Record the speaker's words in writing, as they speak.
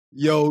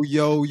Yo,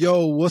 yo,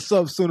 yo, what's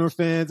up, Sooner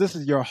fans? This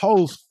is your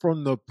host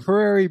from the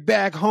prairie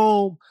back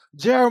home,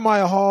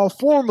 Jeremiah Hall,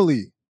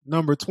 formerly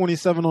number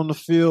 27 on the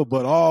field,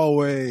 but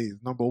always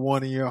number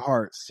one in your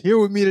hearts. Here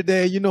with me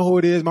today, you know who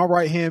it is, my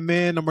right-hand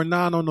man, number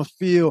 9 on the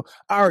field,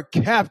 our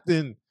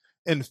captain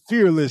and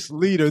fearless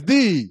leader,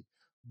 the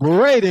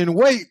Braden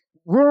Weight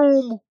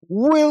Room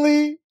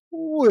Willie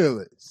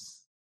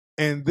Willis.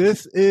 And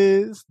this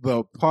is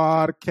the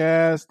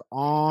podcast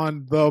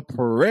on the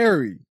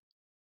prairie.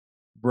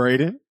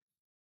 Braden.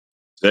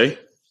 Hey.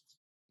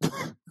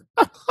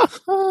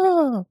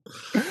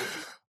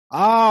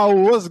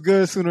 What's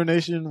good, Sooner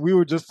Nation? We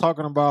were just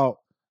talking about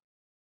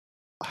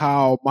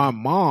how my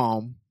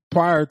mom,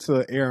 prior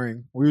to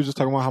airing, we were just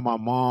talking about how my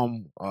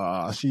mom,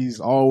 she's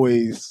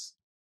always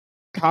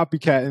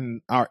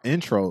copycatting our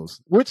intros,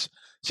 which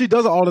she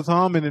does it all the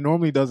time, and it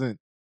normally doesn't.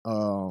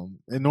 I'm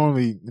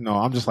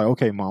just like,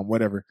 okay, mom,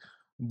 whatever.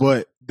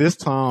 But this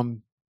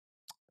time,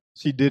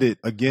 she did it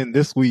again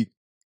this week.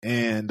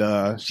 And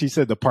she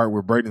said the part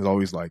where Braden's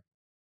always like,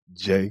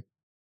 Jay.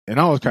 And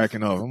I was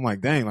cracking up. I'm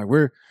like, dang, like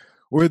we're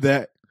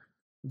that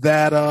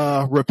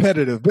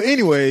repetitive. But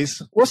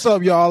anyways, what's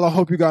up, y'all? I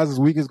hope you guys'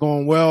 week is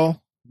going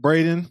well.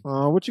 Braden,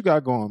 what you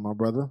got going, my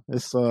brother?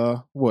 It's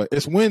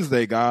It's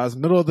Wednesday, guys.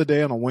 Middle of the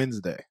day on a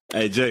Wednesday.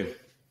 Hey, Jay.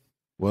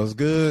 What's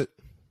good?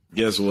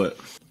 Guess what?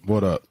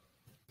 What up?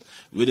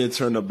 We didn't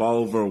turn the ball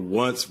over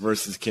once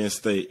versus Kent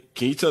State.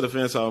 Can you tell the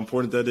fans how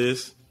important that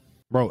is?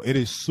 Bro, it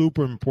is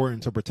super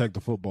important to protect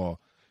the football.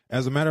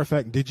 As a matter of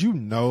fact, did you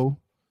know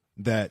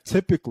that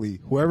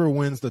typically whoever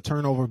wins the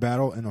turnover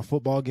battle in a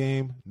football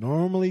game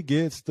normally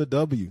gets the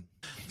W?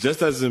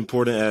 Just as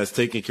important as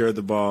taking care of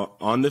the ball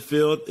on the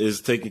field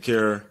is taking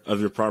care of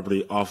your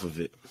property off of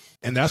it.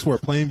 And that's where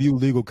Plainview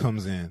Legal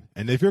comes in.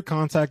 And if you're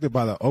contacted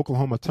by the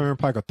Oklahoma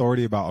Turnpike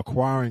Authority about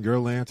acquiring your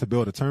land to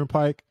build a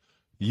turnpike,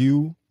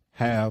 you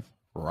have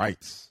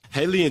rights.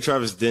 Haley and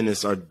Travis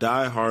Dennis are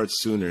diehard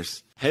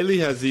Sooners. Haley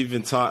has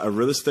even taught a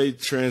real estate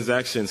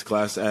transactions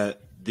class at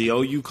the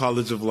OU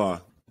College of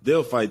Law.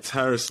 They'll fight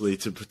tirelessly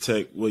to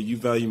protect what you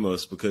value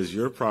most because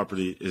your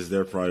property is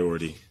their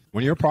priority.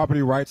 When your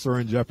property rights are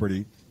in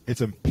jeopardy,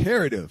 it's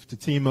imperative to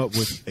team up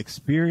with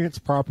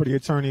experienced property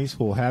attorneys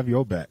who will have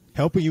your back,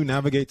 helping you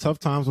navigate tough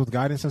times with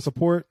guidance and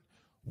support,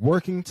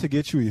 working to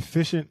get you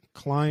efficient,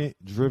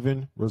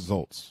 client-driven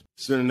results.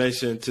 Sooner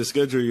Nation, to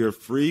schedule your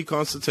free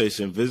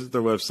consultation, visit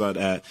their website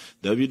at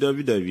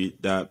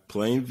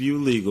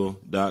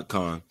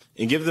www.plainviewlegal.com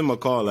and give them a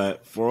call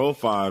at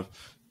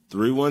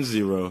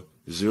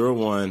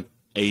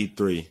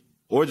 405-310-0183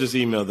 or just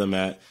email them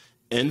at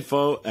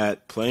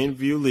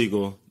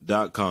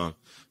info@plainviewlegal.com.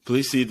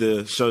 Please see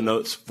the show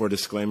notes for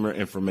disclaimer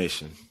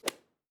information.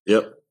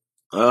 Yep.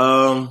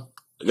 I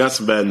got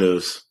some bad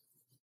news.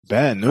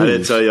 Bad news? I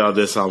didn't tell y'all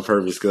this on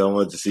purpose because I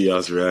wanted to see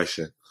y'all's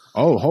reaction.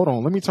 Oh, hold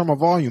on. Let me turn my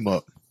volume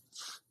up.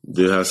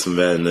 Do have some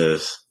bad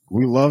news.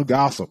 We love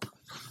gossip.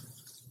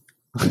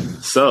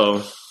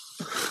 So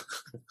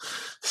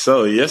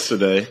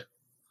yesterday,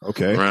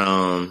 okay,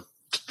 around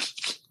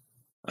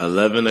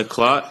 11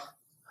 o'clock,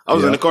 I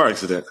was in a car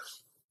accident.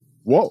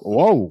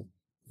 Whoa.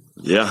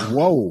 Yeah.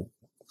 Whoa.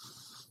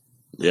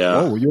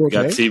 Yeah. Whoa, you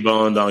okay? Got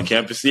T-boned on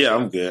campus. Yeah,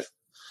 I'm good.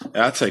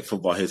 I take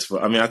football hits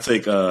I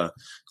take car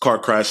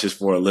crashes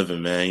for a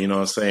living, man. You know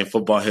what I'm saying?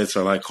 Football hits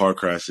are like car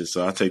crashes,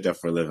 so I take that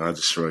for a living. I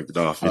just shrugged it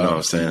off. You know what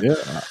I'm saying?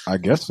 Yeah, I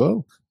guess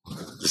so.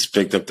 Just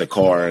picked up the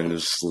car and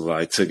just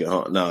like took it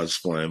home. No, I was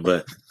just playing.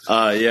 But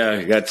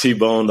I got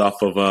T-boned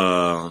off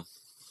of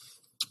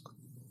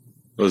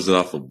was it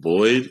off of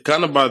Boyd?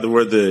 Kind of by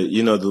where the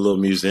little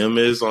museum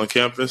is on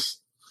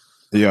campus.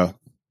 Yeah.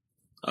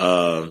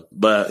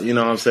 But you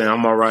know what I'm saying?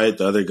 I'm all right.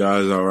 The other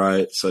guy's all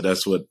right. So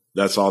that's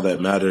all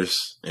that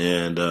matters.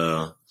 And,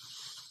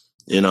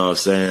 you know what I'm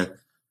saying?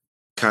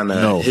 Kind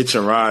of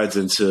hitching rides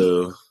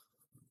until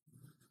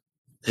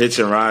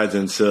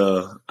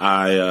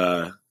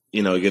I,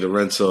 get a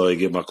rental and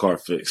get my car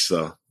fixed.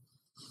 So,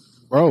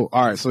 bro,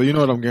 all right. So you know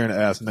what I'm going to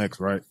ask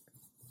next, right?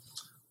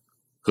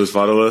 Whose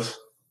fault it was?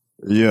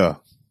 Yeah.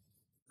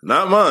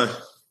 Not mine.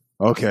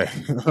 Okay.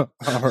 All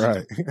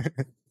right.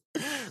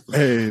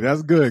 Hey,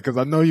 that's good because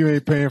I know you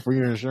ain't paying for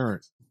your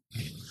insurance.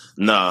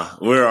 Nah,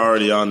 we're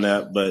already on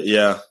that. But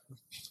yeah,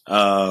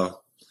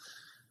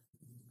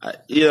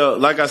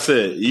 like I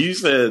said, you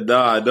said, no,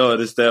 I know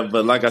this, that.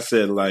 But like I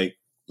said, it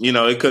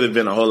could have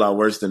been a whole lot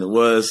worse than it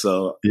was.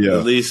 So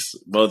at least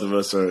both of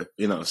us are,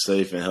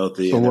 safe and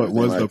healthy. So and what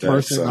was the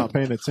person not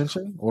paying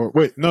attention? Or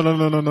wait, no.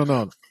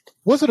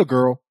 Was it a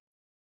girl?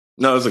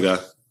 No, it was a guy.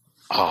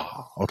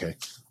 Oh, okay.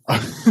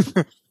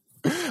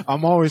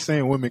 I'm always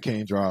saying women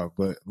can't drive,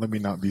 but let me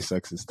not be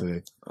sexist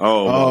today.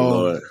 Oh my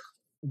Lord.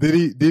 Did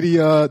he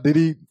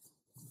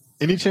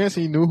any chance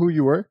he knew who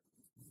you were?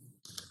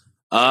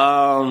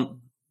 I'm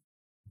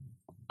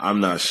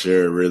not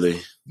sure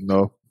really.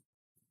 No.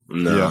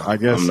 Yeah, I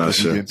guess I'm not if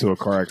sure. you get into a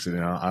car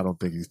accident, I don't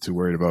think he's too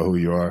worried about who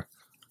you are.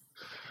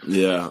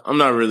 Yeah, I'm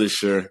not really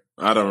sure.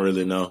 I don't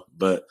really know.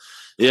 But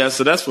yeah,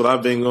 so that's what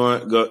I've been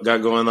got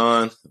going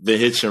on. Been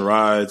hitching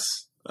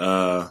rides.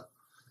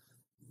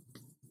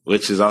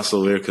 which is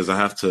also weird because I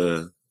have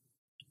to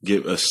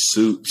get a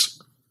suit.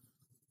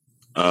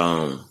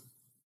 I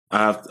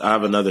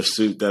have another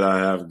suit that I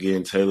have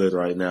getting tailored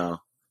right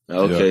now at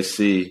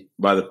OKC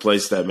by the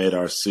place that made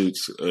our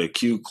suits,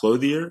 Q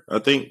Clothier, I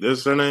think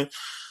that's their name.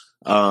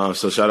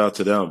 So shout out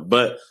to them.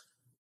 But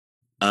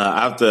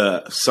I'm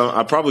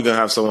probably gonna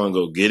have someone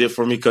go get it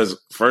for me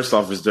because first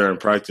off, it's during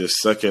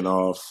practice. Second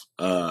off,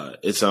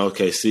 it's an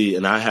OKC,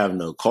 and I have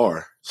no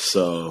car.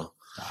 So,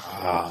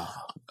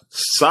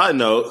 side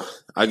note,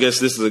 I guess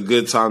this is a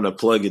good time to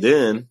plug it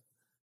in.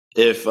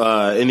 If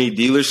any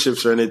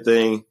dealerships or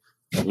anything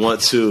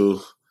want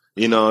to,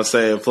 you know what I'm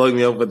saying, plug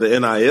me up with the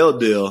NIL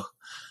deal,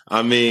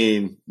 I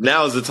mean,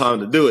 now is the time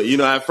to do it. You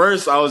know, at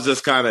first I was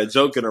just kind of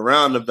joking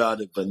around about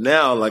it, but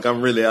now, like,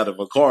 I'm really out of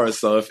a car.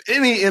 So if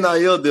any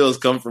NIL deals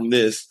come from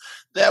this,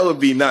 that would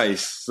be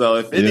nice. So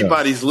if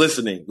anybody's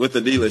listening with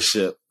the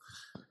dealership,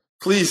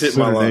 please hit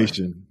my line.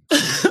 Nation.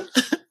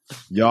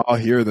 Y'all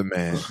hear the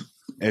man.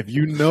 If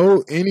you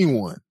know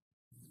anyone,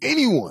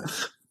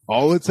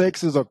 all it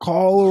takes is a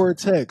call or a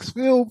text.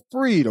 Feel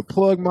free to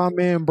plug my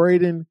man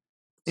Braden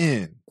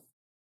in.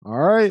 All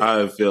right.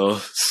 I feel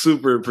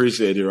super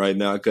appreciated right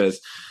now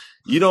because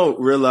you don't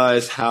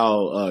realize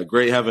how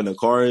great having a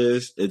car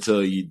is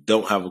until you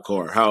don't have a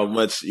car. How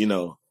much, you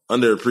know,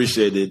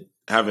 underappreciated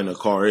having a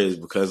car is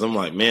because I'm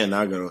like, man,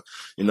 I gotta,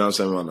 you know what I'm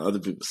saying, on other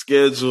people's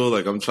schedule.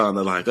 Like, I'm trying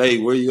to, like, hey,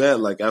 where you at?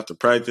 Like, after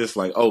practice,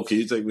 like, oh, can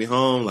you take me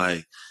home?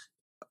 Like,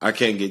 I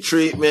can't get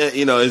treatment.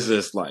 You know, it's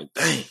just like,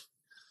 dang,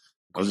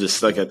 I'm just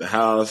stuck at the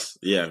house.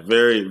 Yeah,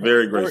 very,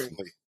 very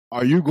grateful.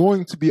 Are you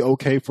going to be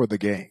okay for the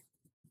game?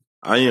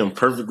 I am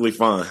perfectly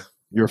fine.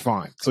 You're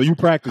fine. So you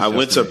practiced.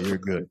 You're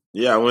good.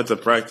 Yeah, I went to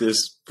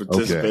practice,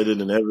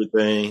 participated in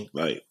everything.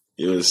 Like,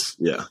 it was,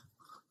 yeah.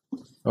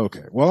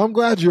 Okay. Well, I'm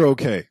glad you're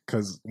okay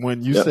because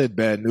when you said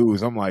bad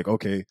news, I'm like,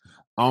 okay,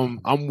 I'm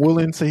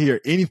willing to hear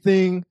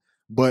anything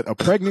but a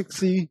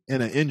pregnancy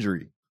and an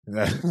injury.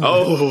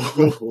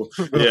 Oh,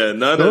 yeah,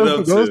 none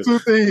of those two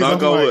things.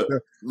 Knock on wood.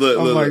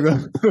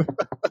 Look.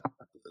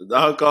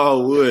 Knock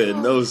on wood.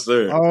 No,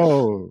 sir.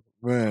 Oh,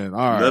 man. All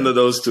right. None of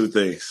those two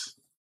things.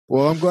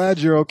 Well, I'm glad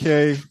you're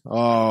okay.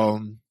 I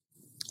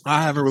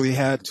haven't really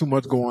had too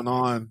much going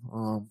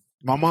on.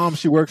 My mom,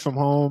 she works from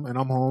home, and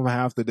I'm home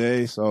half the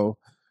day, so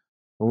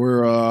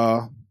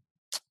we're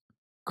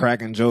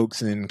cracking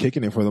jokes and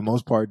kicking it for the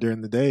most part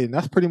during the day, and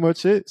that's pretty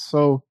much it.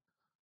 So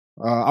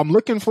I'm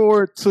looking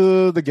forward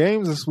to the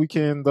games this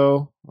weekend,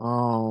 though.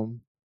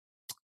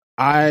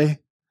 I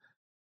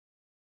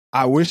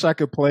wish I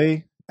could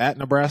play at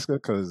Nebraska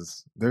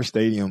because their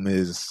stadium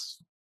is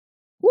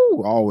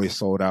always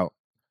sold out.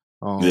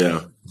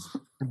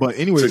 But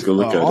anyways,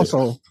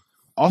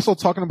 also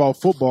talking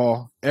about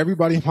football,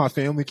 everybody in my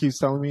family keeps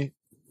telling me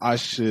I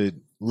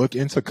should look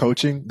into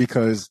coaching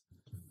because,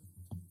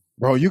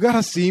 bro, you got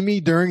to see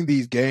me during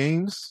these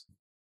games,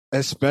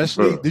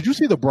 especially. Did you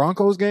see the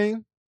Broncos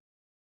game?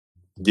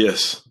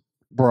 Yes.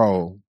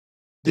 Bro,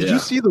 did you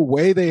see the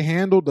way they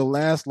handled the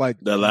last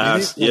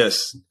minute?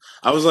 Yes.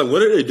 I was like,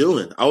 what are they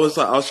doing? I was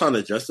trying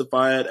to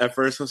justify it at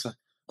first. I was like,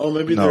 oh,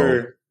 maybe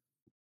they're,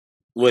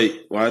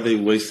 wait, why are they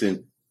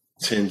wasting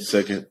 10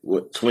 seconds,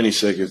 20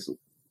 seconds,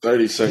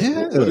 30 seconds?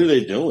 Yeah. What are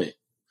they doing?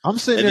 I'm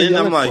sitting there. And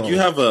then I'm like, bro, you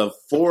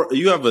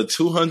have a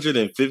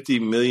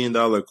 $250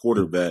 million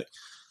quarterback,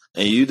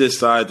 and you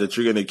decide that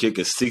you're going to kick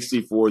a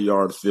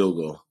 64-yard field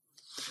goal.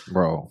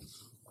 Bro,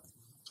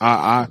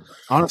 I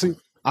honestly,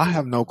 I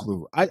have no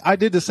clue. I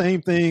did the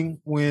same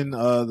thing when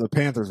the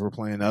Panthers were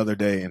playing the other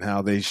day and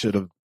how they should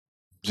have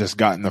just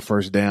gotten the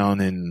first down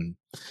and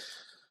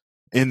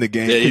in the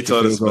game. Yeah, you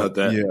told us about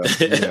that.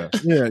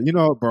 Yeah. You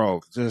know,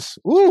 bro, just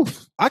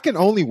oof. I can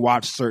only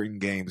watch certain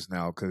games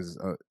now because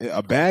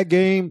a bad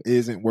game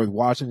isn't worth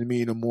watching to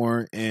me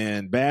anymore,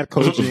 and bad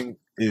coaching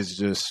is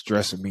just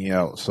stressing me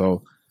out.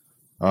 So,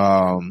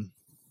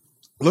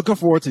 looking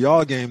forward to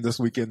y'all game this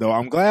weekend, though.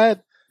 I'm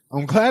glad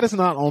it's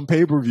not on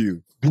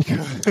pay-per-view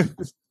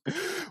because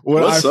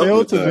what I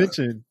failed to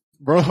mention,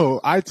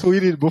 bro, I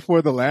tweeted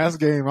before the last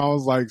game. I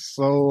was like,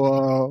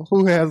 so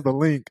who has the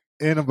link?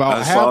 And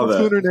about half of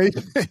Sooner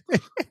Nation,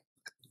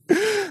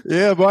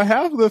 about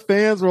half of the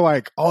fans were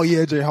like, "Oh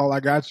yeah, J Hall, I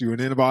got you." And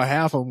then about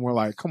half of them were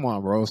like, "Come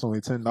on, bro, it's only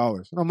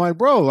 $10." And I'm like,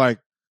 "Bro, like,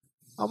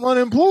 I'm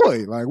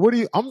unemployed. Like, what do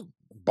you? I'm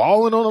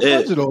balling on a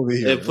budget over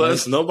here." And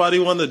plus, nobody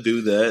want to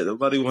do that.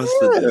 Nobody wants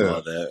to do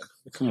all that.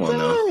 Come on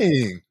now.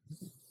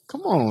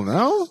 Come on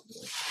now.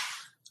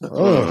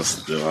 Nobody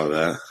wants to do all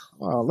that.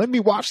 Let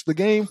me watch the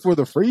game for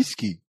the free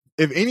ski.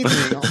 If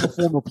anything, I'm a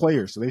former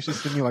player, so they should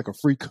send me like a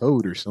free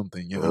code or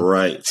something, you know?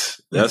 Right.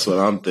 That's what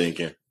I'm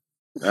thinking.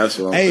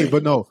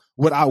 But no,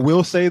 what I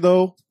will say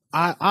though,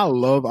 I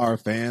love our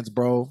fans,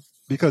 bro.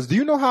 Because do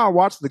you know how I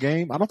watched the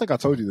game? I don't think I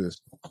told you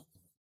this.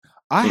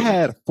 I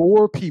had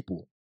 4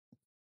 people,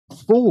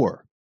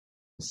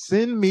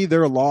 send me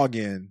their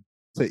login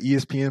to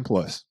ESPN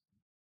Plus.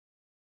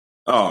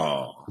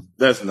 Oh,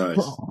 that's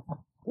nice.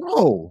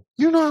 Bro,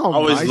 you know how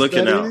always nice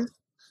looking that out. is?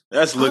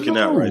 That's looking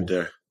out right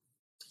there.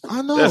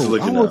 I know. That's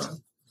looking out.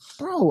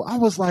 bro, I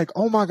was like,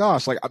 oh my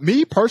gosh. Like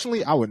me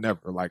personally, I would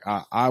never. Like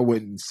I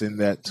wouldn't send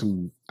that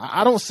to.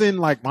 I don't send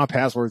like my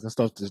passwords and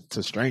stuff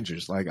to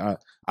strangers. Like I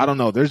don't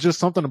know. There's just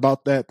something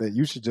about that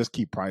you should just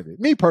keep private.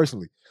 Me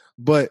personally,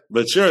 but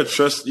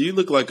you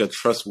look like a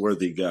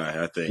trustworthy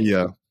guy. I think.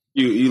 Yeah.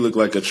 You look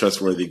like a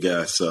trustworthy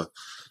guy. So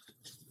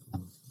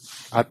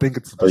I think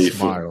it's the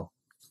smile.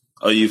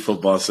 OU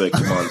football said,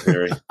 "Come on,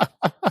 Terry."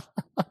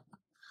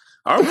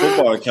 Our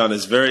football account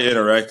is very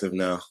interactive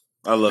now.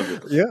 I love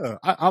it. Yeah,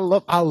 I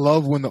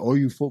love when the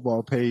OU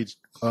football page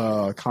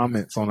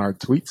comments on our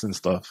tweets and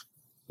stuff.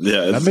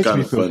 Yeah, that makes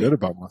me feel funny. good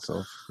about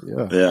myself.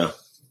 Yeah, yeah,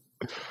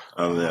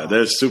 yeah.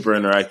 They're super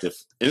interactive.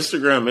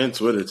 Instagram and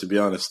Twitter, to be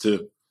honest,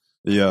 too.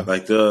 Yeah,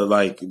 like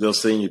they'll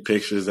send you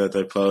pictures that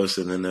they post,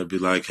 and then they'll be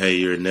like, "Hey,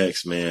 you're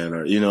next, man,"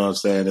 or you know what I'm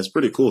saying. It's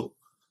pretty cool.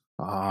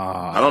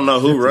 I don't know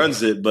who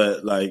runs it,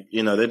 but like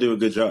they do a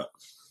good job.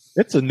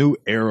 It's a new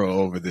era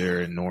over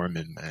there in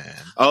Norman, man.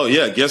 Oh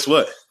yeah, guess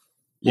what?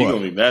 You're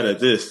gonna be mad at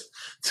this.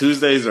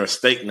 Tuesdays are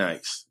steak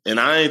nights, and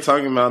I ain't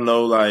talking about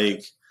no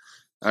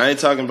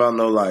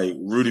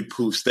Rudy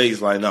Poop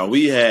steaks. Like no,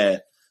 we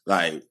had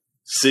like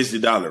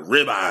 $60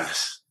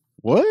 ribeyes.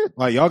 What?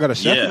 Like y'all got a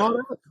chef and all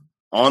that?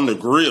 On the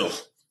grill,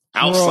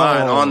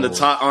 outside, on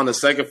the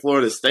second floor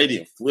of the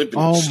stadium, flipping.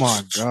 Oh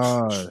my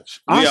gosh!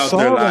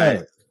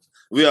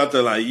 We out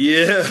there like,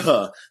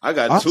 yeah, I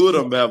got two of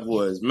them bad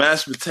boys.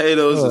 Mashed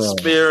potatoes,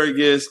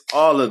 asparagus,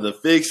 all of the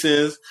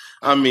fixings.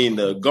 I mean,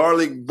 the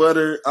garlic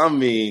butter. I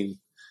mean,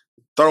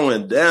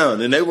 throwing down.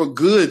 And they were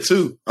good,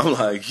 too. I'm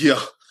like, yo,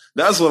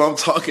 that's what I'm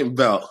talking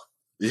about.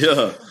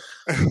 Yeah.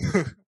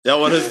 Y'all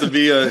want us to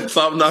be a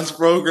top-notch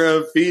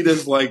program? Feed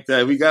us like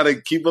that. We got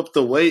to keep up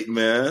the weight,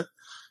 man.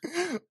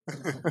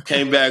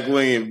 Came back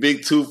weighing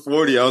big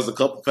 240. I was a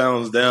couple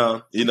pounds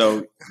down.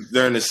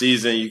 During the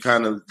season, you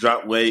kind of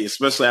drop weight,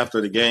 especially after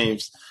the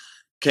games.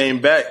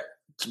 Came back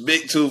to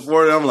big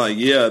 240. I'm like,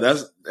 yeah,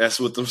 that's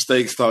what them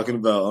steaks talking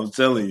about. I'm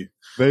telling you.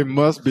 They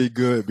must be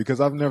good because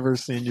I've never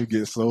seen you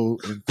get so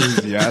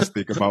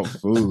enthusiastic about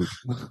food.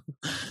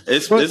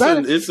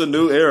 It's a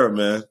new era,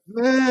 man.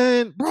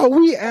 Man,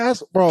 we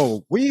have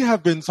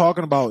been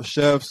talking about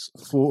chefs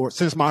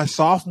since my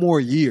sophomore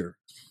year.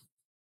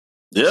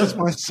 Yeah. Since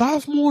my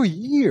sophomore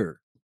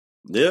year.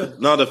 Yeah.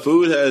 No, the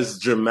food has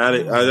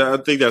I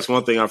think that's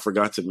one thing I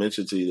forgot to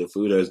mention to you. The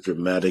food has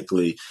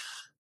dramatically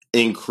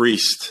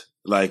increased,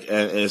 like,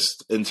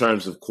 in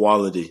terms of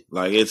quality.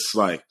 Like, it's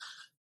like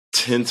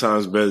 10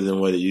 times better than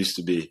what it used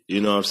to be.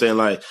 You know what I'm saying?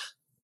 Like,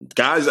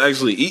 guys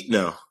actually eat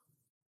now.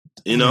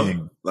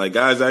 Like,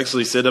 guys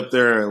actually sit up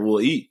there and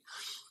will eat.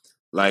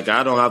 Like,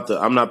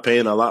 I'm not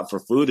paying a lot for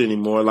food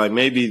anymore. Like,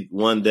 maybe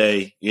one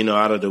day,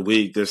 out of the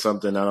week, there's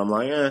something that I'm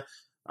like,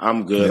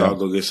 I'm good. Yeah. I'll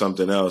go get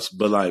something else.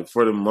 But like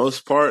for the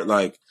most part,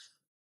 like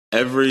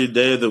every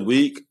day of the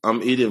week,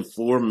 I'm eating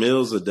 4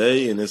 meals a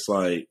day. And it's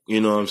like, you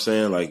know what I'm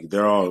saying? Like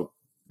they're all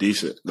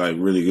decent, like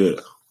really good.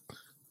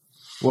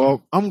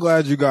 Well, I'm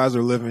glad you guys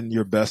are living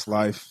your best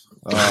life.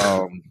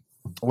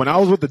 When I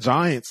was with the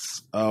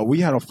Giants,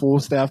 we had a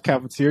full staff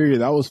cafeteria.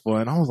 That was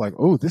fun. I was like,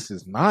 oh, this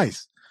is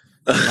nice.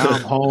 Now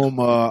I'm home.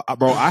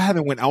 Bro, I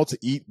haven't went out to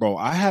eat, bro.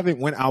 I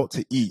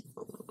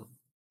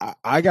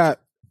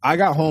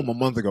got home a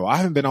month ago. I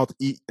haven't been out to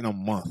eat in a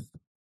month.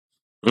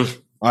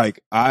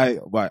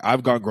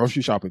 I've gone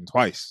grocery shopping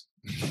twice.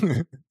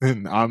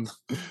 And I'm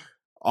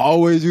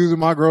always using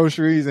my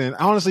groceries. And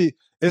honestly,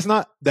 it's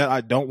not that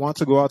I don't want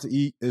to go out to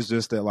eat. It's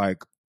just that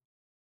like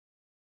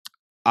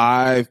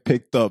I've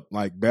picked up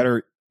like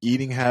better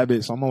eating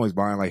habits. I'm always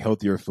buying like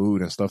healthier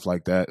food and stuff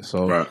like that.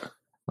 So right.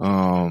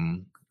 I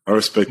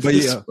respect but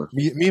this. Yeah,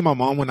 me and my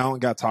mom went out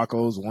and got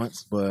tacos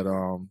once, but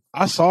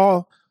I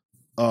saw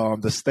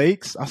the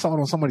steaks. I saw it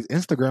on somebody's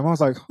Instagram. I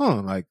was like,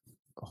 like,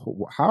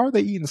 how are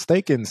they eating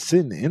steak and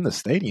sitting in the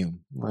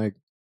stadium? Like,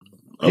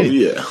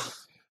 yeah.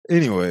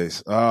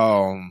 Anyways,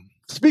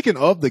 speaking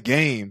of the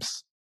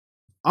games,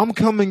 I'm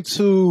coming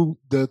to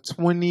the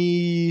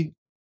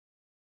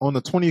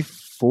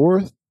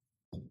 24th.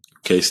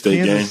 K-State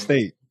Kansas game.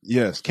 State.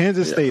 Yes,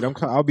 Kansas State.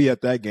 I'll be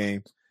at that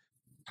game.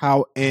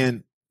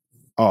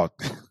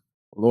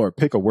 Lord,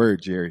 pick a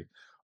word, Jerry.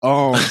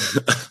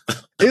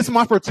 It's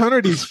my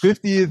fraternity's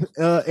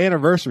 50th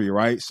anniversary,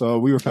 right? So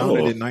we were founded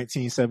in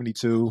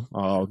 1972.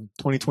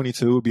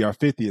 2022 will be our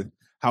 50th.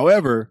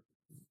 However,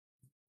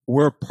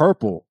 we're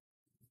purple.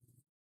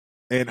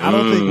 And I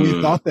don't think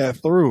we thought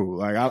that through.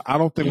 Like, I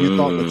don't think we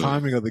thought the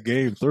timing of the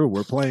game through.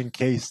 We're playing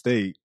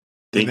K-State.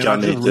 Think y'all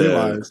need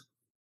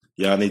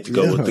to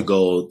go with the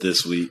gold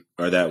this week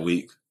or that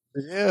week.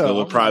 Yeah. So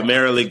we'll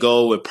primarily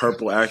go with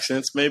purple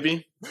accents,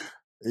 maybe?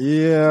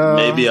 Yeah.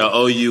 Maybe a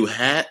OU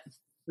hat?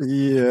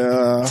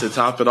 Yeah. To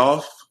top it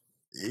off?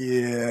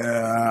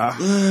 Yeah.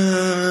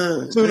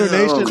 Sooner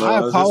Nation,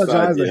 I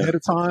apologize ahead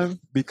of time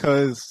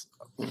because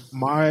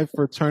my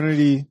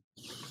fraternity,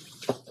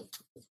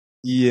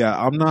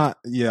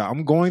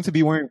 I'm going to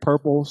be wearing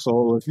purple.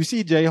 So if you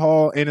see J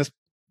Hall and if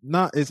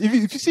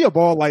you see a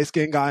bald light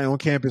skinned guy on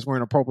campus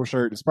wearing a purple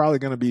shirt, it's probably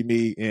going to be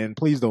me. And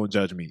please don't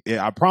judge me.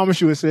 I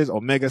promise you it says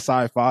Omega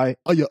Sci-Fi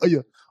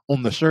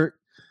on the shirt.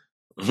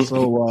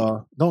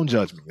 So don't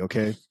judge me,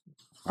 okay?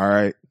 All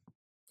right.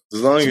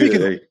 As long as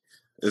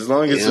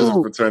it's a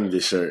fraternity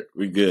shirt,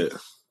 we good.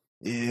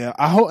 Yeah,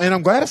 I hope, and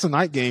I'm glad it's a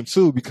night game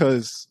too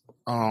because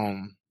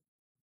I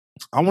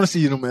want to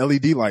see them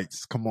LED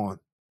lights. Come on.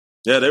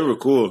 Yeah, they were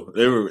cool.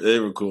 They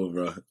were cool,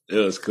 bro. It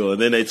was cool.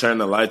 And then they turned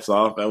the lights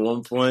off at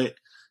one point.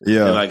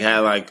 Yeah, and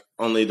had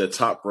only the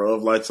top row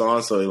of lights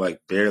on, so it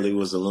barely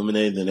was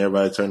illuminated. Then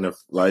everybody turned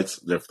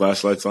their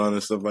flashlights on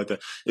and stuff like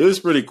that. It was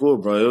pretty cool,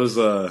 bro. It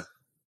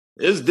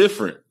was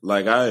different.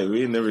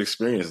 We had never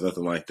experienced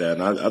nothing like that,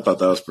 and I thought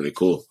that was pretty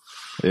cool.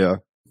 Yeah.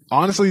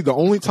 Honestly, the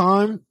only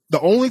time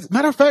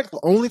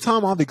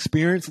I've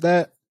experienced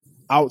that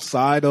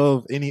outside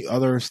of any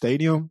other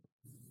stadium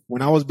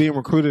when I was being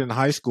recruited in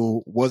high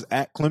school was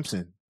at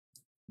Clemson.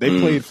 They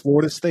played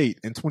Florida State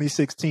in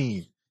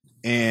 2016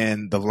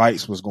 and the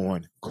lights was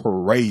going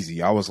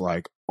crazy. I was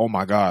like, oh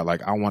my God,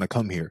 I want to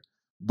come here.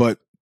 But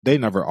they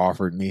never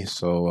offered me.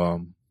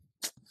 So,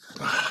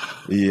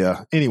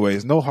 yeah.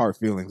 Anyways, no hard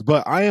feelings.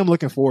 But I am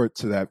looking forward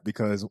to that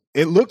because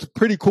it looked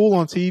pretty cool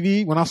on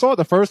TV. When I saw it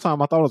the first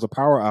time, I thought it was a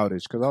power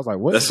outage because I was like,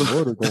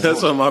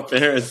 That's what my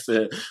parents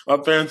said. My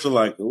parents were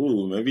like,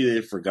 ooh, maybe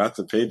they forgot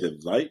to pay the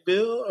light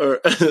bill? Or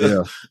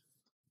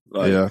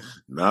yeah.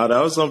 Nah,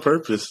 that was on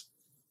purpose.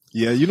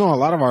 Yeah, a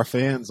lot of our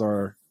fans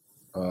are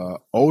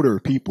older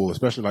people,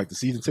 especially the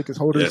season tickets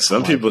holders. Yeah,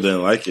 some people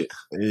didn't like it.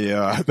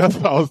 Yeah, that's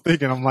what I was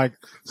thinking. I'm like,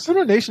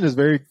 Sooner Nation is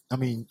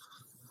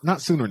not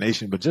Sooner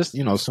Nation, but just,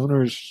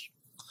 Sooners,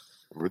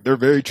 they're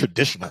very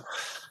traditional,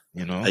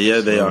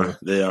 Yeah, they are.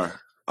 They are.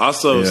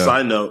 Also,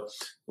 side note,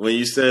 when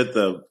you said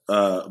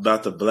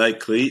about the black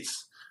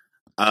cleats,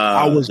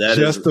 I was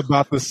just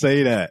about to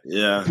say that.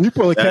 Yeah.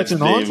 People are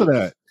catching on to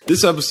that.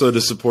 This episode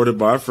is supported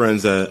by our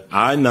friends at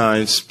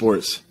I9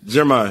 Sports.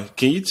 Jeremiah,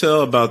 can you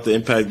tell about the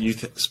impact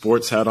youth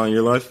sports had on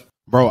your life?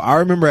 Bro, I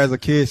remember as a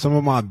kid, some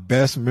of my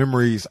best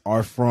memories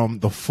are from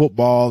the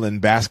football and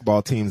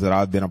basketball teams that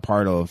I've been a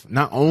part of.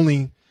 Not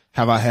only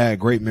have I had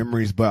great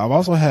memories, but I've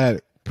also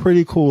had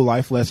pretty cool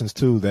life lessons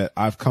too that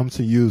I've come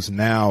to use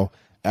now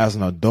as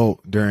an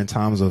adult during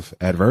times of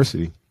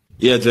adversity.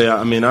 Yeah, Jay,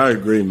 I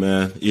agree,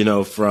 man.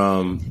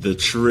 From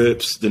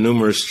the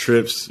numerous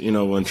trips,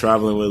 when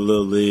traveling with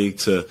Little League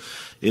to,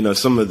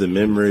 some of the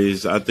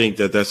memories, I think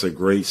that's a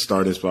great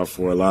starting spot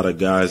for a lot of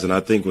guys. And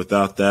I think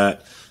without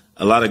that,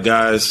 a lot of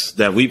guys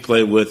that we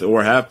played with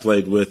or have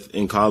played with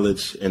in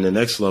college and the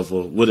next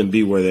level wouldn't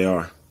be where they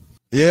are.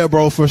 Yeah,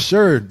 bro, for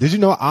sure. Did you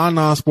know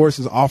I9 Sports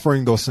is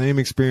offering those same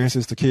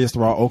experiences to kids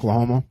throughout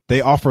Oklahoma? They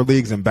offer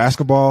leagues in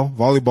basketball,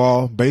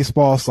 volleyball,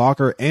 baseball,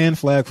 soccer, and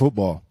flag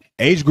football.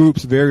 Age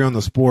groups vary on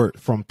the sport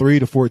from 3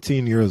 to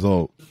 14 years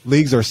old.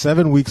 Leagues are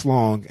 7 weeks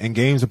long, and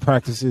games and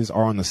practices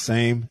are on the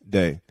same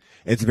day.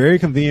 It's very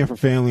convenient for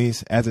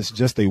families as it's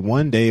just a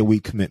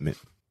 1-day-a-week commitment.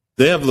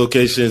 They have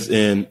locations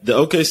in the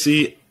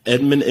OKC,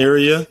 Edmond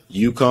area,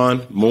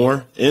 Yukon,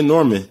 Moore, and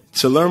Norman.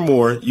 To learn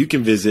more, you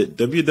can visit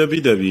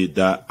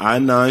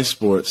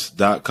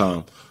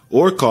www.i9sports.com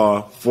or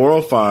call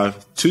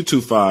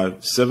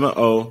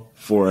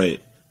 405-225-7048.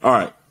 All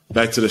right,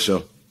 back to the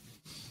show.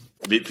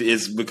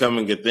 It's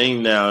becoming a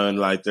thing now, and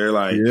they're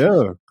like,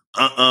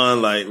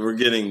 we're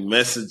getting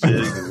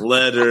messages and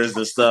letters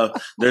and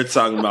stuff. They're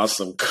talking about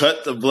some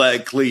cut the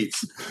black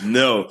cleats.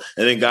 No.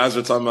 And then guys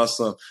are talking about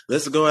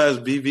let's go ask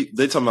BB.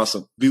 They talking about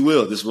some B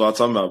Will. This is what I'm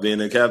talking about,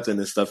 being a captain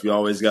and stuff. You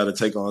always got to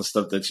take on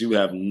stuff that you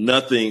have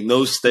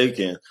no stake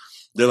in.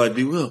 They're like,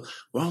 B Will,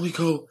 why don't we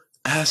go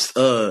ask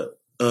Coach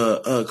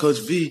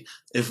V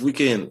if we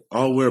can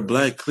all wear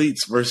black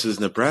cleats versus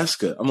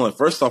Nebraska? I'm like,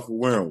 first off,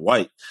 we're wearing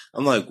white.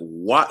 I'm like,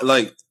 what?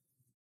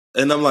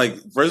 And I'm like,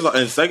 first off,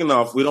 and second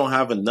off, we don't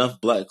have enough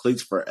black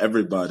cleats for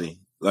everybody.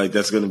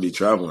 That's going to be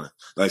traveling.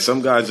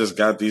 Some guys just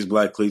got these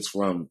black cleats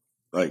from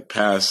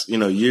past,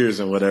 years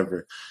and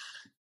whatever.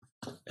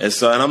 And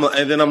so,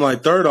 and then I'm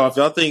like, third off,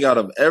 y'all think out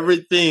of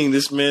everything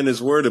this man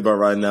is worried about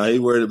right now, he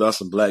worried about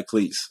some black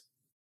cleats.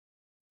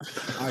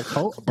 I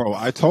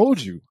told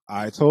you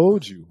it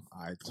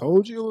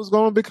was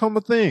going to become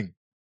a thing.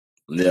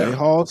 Yeah. Jay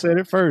Hall said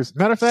it first.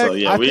 Matter of fact, so,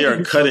 yeah, we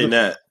are cutting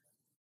that.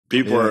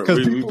 We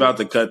about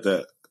to cut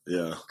that.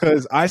 Yeah.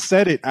 Because I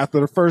said it after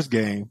the first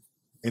game,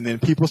 and then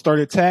people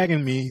started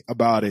tagging me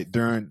about it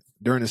during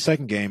the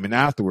second game and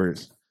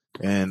afterwards.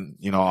 And,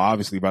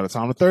 obviously by the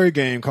time the third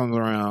game comes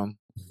around,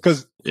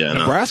 because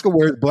Nebraska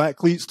wears black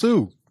cleats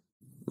too.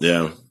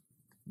 Yeah.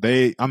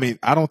 I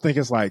don't think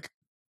it's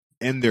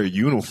in their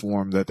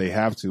uniform that they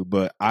have to,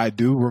 but I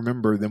do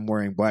remember them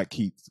wearing black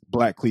cleats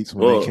when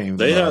they came.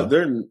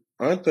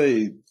 Aren't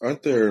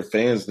their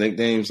fans'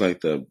 nicknames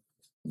the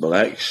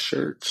Black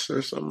Shirts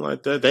or something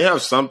like that? They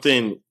have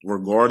something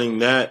regarding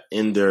that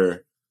in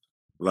their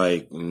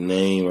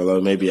name,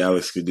 although maybe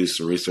Alex could do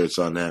some research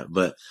on that,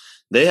 but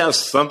they have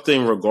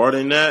something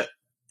regarding that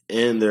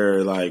in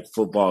their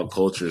football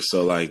culture.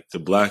 So the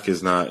black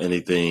is not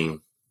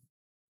anything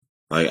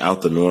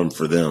out the norm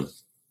for them.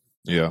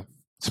 Yeah.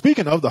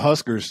 Speaking of the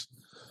Huskers,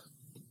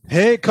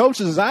 head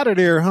coach is out of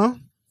there, huh?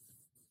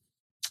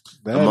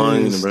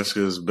 Among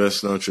Nebraska's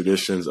best-known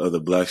traditions of the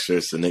black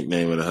shirts, the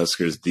nickname of the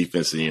Huskers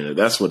defensive unit.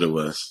 That's what it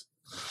was.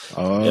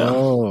 Oh, yeah.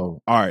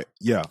 All right.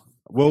 Yeah.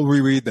 We'll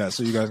reread that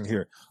so you guys can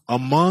hear it.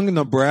 Among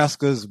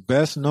Nebraska's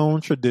best-known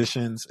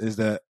traditions is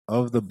that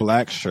of the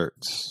black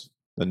shirts,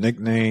 the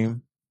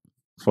nickname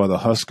for the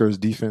Huskers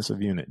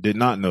defensive unit. Did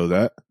not know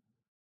that.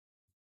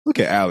 Look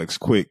at Alex,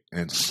 quick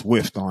and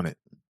swift on it.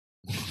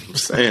 I'm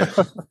saying.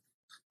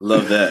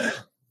 Love that.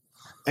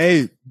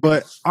 Hey,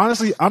 but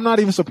honestly, I'm not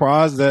even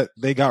surprised that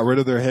they got rid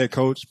of their head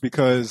coach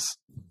because,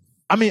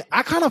 I mean,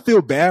 I kind of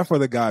feel bad for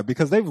the guy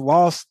because they've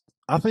lost,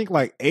 I think,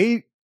 like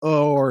 8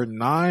 or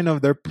 9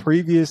 of their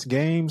previous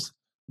games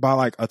by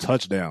like a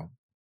touchdown.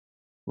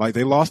 Like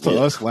they lost to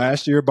us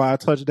last year by a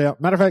touchdown.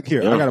 Matter of fact,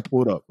 here, I got to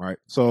pull it up, right?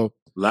 So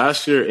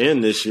last year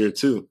and this year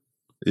too.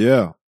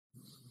 Yeah.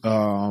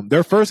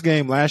 Their first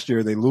game last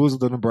year, they lose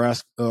to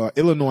Nebraska,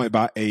 Illinois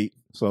by 8,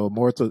 so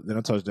more than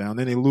a touchdown.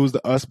 Then they lose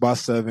to us by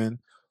 7.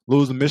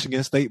 Lose to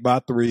Michigan State by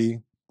 3,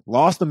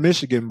 lost to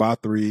Michigan by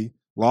 3,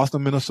 lost to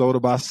Minnesota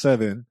by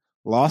 7,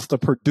 lost to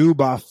Purdue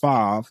by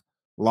 5,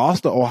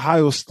 lost to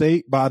Ohio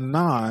State by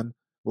 9,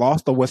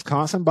 lost to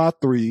Wisconsin by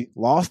 3,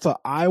 lost to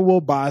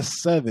Iowa by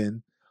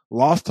 7,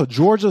 lost to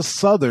Georgia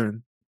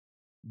Southern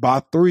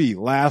by 3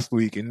 last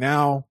week, and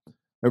now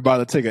they're about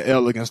to take an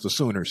L against the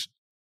Sooners.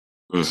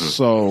 Mm-hmm.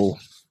 So,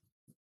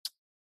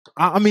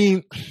 I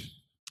mean,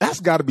 that's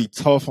got to be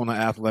tough on the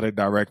athletic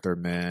director,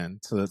 man,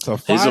 to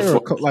fire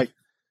like.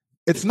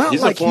 It's not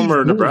he's like a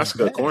former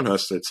Nebraska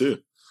Cornhusker too.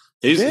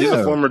 He's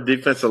a former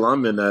defensive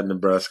lineman at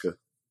Nebraska.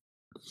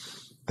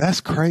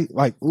 That's great.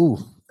 Like, ooh,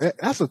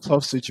 that's a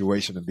tough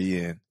situation to be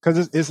in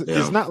because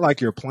it's not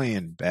like you're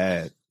playing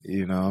bad,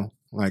 you know.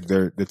 Like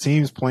the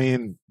team's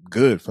playing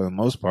good for the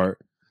most part.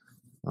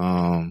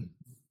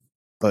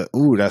 But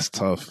ooh, that's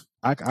tough.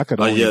 I could.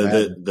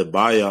 The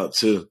buyout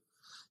too.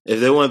 If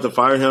they wanted to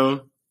fire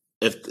him,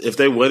 if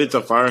they waited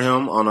to fire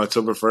him on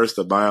October 1st,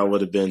 the buyout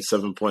would have been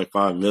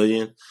 $7.5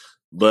 million.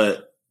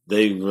 But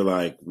they were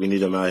like, we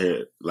need him out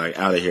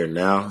of here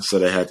now. So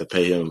they had to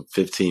pay him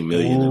 $15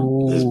 million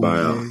in his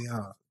buyout.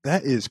 Yeah.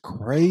 That is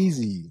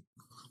crazy.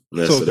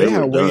 Yeah, so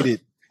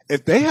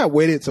if they had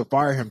waited to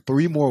fire him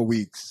 3 more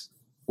weeks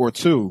or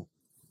 2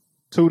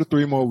 to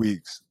 3 more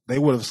weeks, they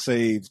would have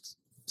saved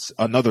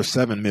another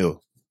 $7 million.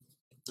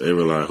 They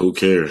were like, who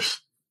cares?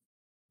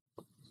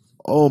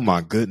 Oh my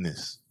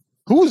goodness.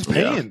 Who is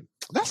paying? Yeah.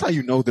 That's how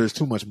you know there's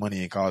too much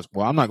money in college.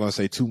 Well, I'm not going to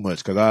say too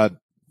much because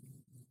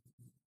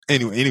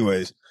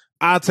Anyways,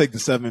 I'll take the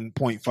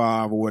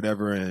 7.5 or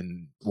whatever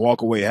and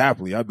walk away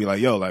happily. I'd be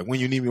like, yo, like when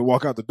you need me to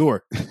walk out the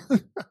door.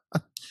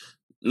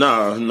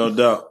 No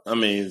doubt. I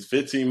mean,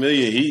 $15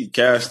 million he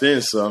cashed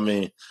in. So, I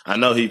mean, I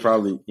know he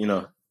probably,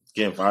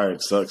 getting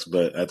fired sucks.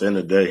 But at the end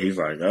of the day, he's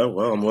like, oh,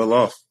 well, I'm well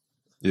off.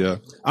 Yeah.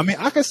 I mean,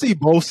 I could see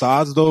both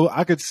sides, though.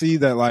 I could see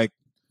that, like,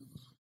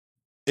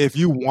 if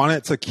you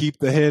wanted to keep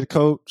the head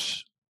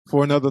coach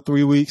for another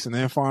 3 weeks and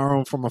then fire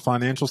him from a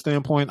financial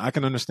standpoint, I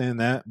can understand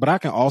that. But I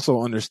can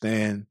also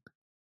understand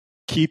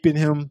keeping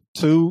him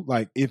too.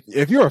 Like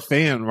if you're a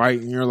fan, right,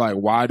 and you're like,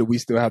 why do we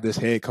still have this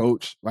head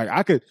coach? Like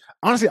I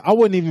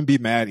wouldn't even be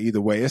mad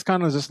either way. It's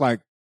kind of just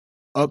like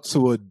up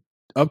to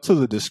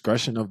the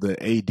discretion of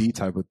the AD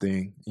type of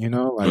thing,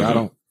 Like I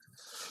don't.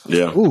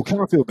 Yeah. Ooh,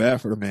 kind of feel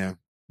bad for the man.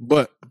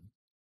 But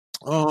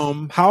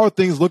how are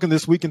things looking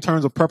this week in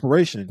terms of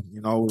preparation?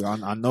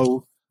 I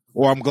know,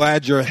 or I'm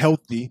glad you're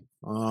healthy.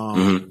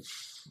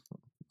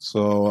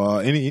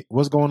 So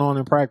what's going on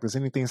in practice?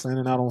 Anything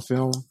standing out on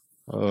film?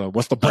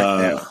 What's the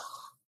breakdown?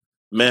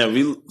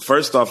 Man,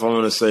 first off, I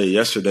want to say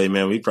yesterday,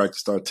 man, we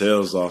practiced our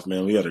tails off,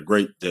 man. We had a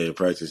great day of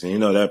practice,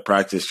 and that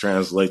practice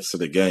translates to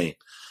the game.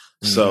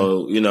 Mm-hmm.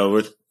 So,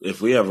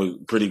 if we have a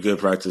pretty good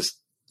practice,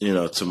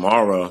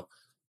 tomorrow,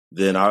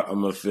 then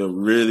I'm going to feel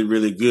really,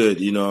 really good.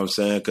 You know what I'm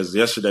saying? Because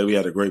yesterday we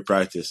had a great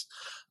practice.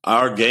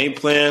 Our game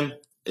plan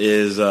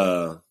is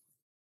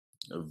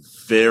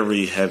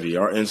very heavy.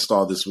 Our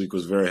install this week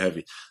was very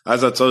heavy.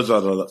 As I told y'all,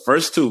 the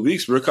first 2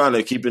 weeks, we're kind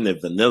of keeping it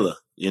vanilla.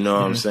 You know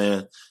what I'm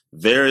saying?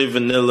 Very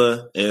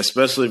vanilla, and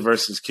especially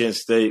versus Kent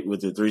State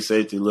with the 3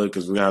 safety look,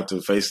 because we're going to have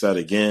to face that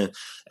again.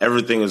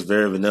 Everything was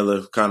very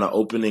vanilla, kind of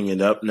opening it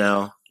up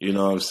now. You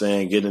know what I'm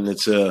saying? Getting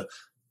into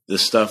the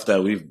stuff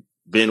that we've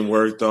been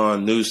worked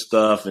on, new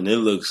stuff, and it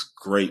looks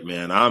great,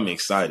 man. I'm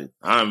excited.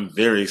 I'm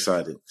very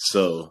excited.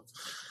 So,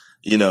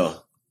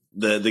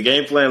 the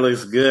game plan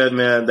looks good,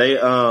 man. They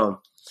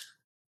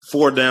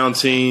 4-down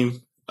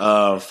team,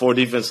 4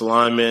 defensive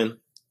linemen,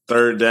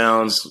 3rd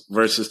downs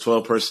versus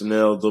 12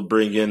 personnel. They'll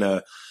bring in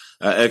a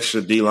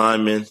extra D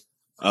lineman.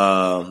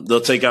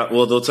 They'll take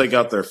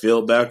out their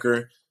field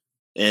backer,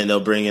 and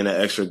they'll bring in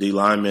an extra D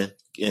lineman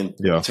and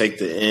take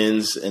the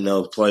ends, and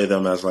they'll play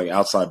them as like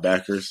outside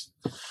backers.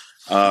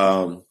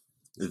 Then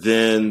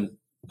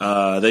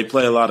they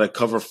play a lot of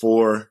cover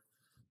 4.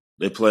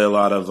 They play a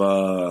lot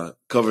of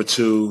cover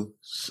 2,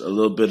 a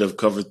little bit of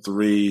cover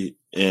 3,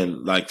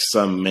 and like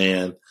some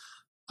man.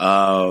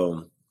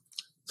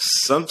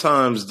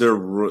 sometimes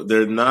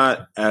they're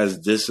not as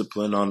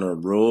disciplined on their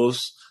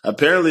rules.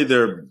 Apparently,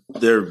 they're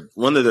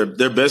one of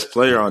their best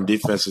player on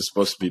defense is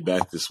supposed to be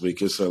back this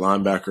week. It's a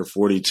linebacker,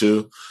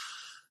 42.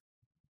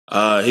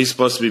 He's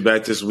supposed to be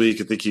back this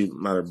week. I think he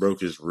might have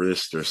broke his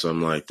wrist or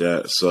something like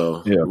that.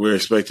 So we're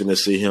expecting to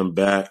see him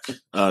back.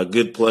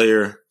 Good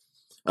player.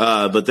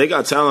 But they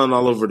got talent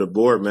all over the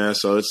board, man.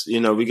 So it's,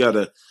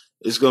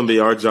 it's going to be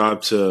our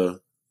job to,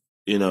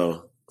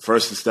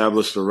 first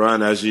establish the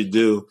run as you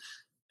do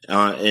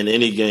in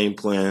any game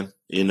plan,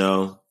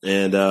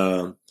 and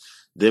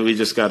then we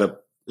just got to,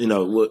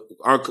 what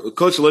our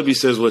Coach Libby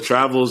says, what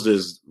travels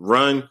is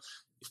run,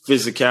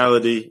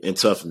 physicality, and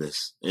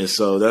toughness. And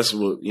so that's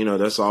what,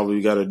 that's all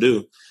we got to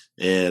do.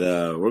 And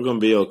we're going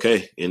to be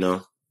okay,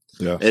 Yeah.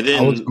 And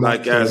then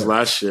as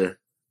last year,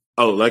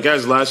 I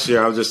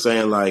was just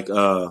saying,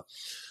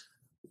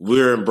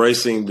 we're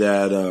embracing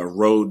that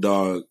road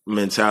dog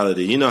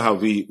mentality. You know how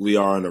we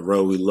are on the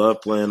road. We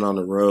love playing on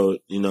the road.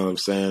 You know what I'm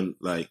saying?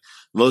 Like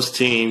most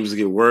teams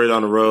get worried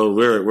on the road.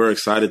 We're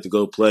excited to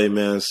go play,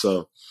 man.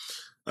 So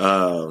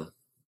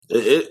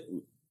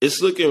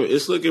it's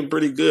looking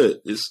pretty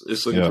good.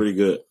 It's looking pretty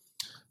good.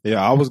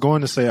 Yeah, I was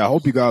going to say I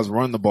hope you guys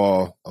run the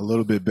ball a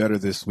little bit better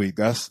this week.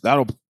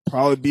 That'll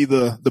probably be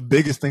the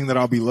biggest thing that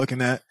I'll be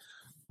looking at.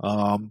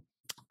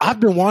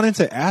 I've been wanting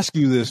to ask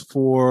you this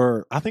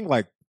for I think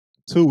like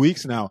 2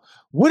 weeks now.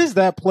 What is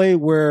that play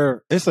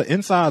where it's an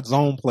inside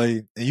zone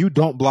play and you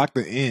don't block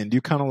the end?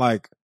 You kind of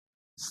like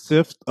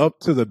sift up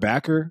to the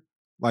backer.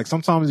 Like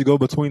sometimes you go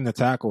between the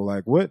tackle.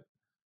 Like what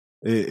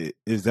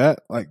is that?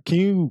 Like, can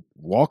you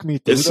walk me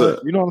through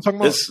that? You know what I'm talking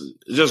about? It's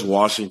just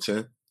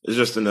Washington. It's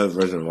just another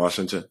version of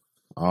Washington.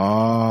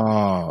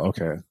 Oh,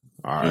 okay.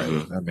 All right.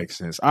 Mm-hmm. That makes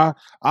sense.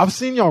 I've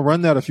seen y'all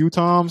run that a few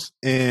times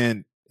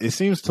and it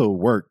seems to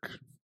work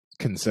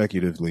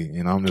consecutively.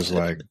 And I'm just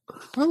like,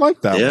 I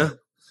like that one. Yeah.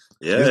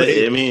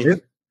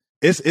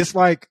 It's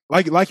like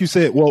you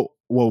said,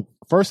 well,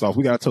 first off,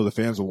 we got to tell the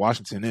fans what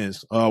Washington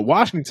is.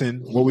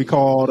 Washington, what we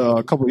called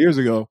a couple of years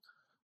ago,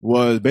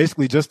 was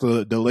basically just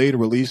a delayed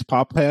release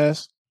pop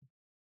pass.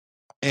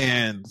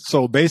 And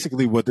so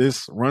basically what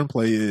this run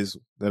play is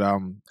that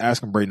I'm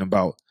asking Braden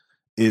about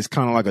is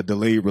kind of like a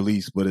delayed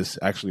release, but it's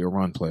actually a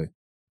run play.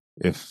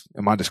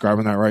 Am I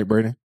describing that right,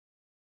 Braden?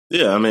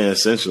 Yeah,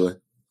 essentially.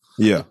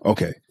 Yeah.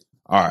 Okay.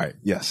 All right.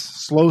 Yes.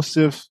 Slow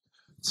sift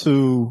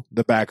to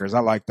the backers. I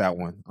like that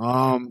one.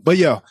 But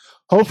yeah,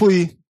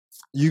 hopefully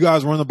you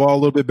guys run the ball a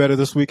little bit better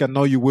this week. I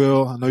know you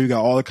will. I know you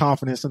got all the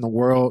confidence in the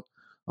world.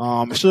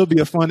 It should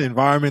be a fun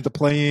environment to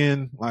play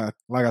in.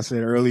 Like I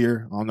said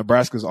earlier,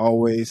 Nebraska's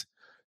always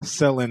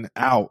selling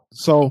out.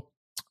 So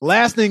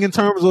last thing in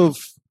terms of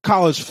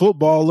college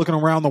football, looking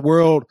around the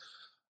world,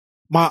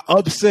 my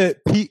upset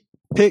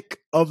pick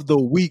of the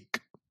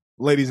week,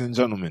 ladies and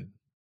gentlemen.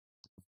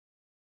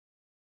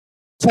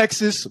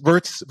 Texas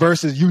versus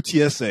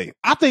UTSA.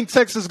 I think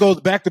Texas goes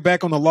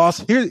back-to-back on the loss.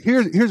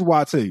 Here's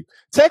why I tell you.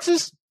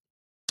 Texas,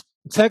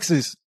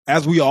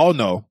 as we all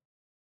know,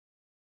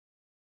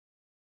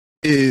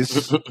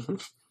 is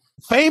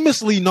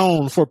famously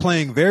known for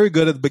playing very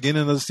good at the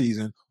beginning of the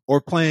season or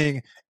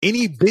playing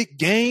any big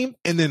game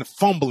and then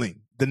fumbling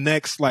the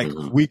next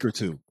week or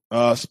two.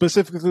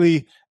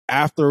 Specifically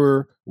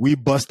after we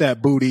bust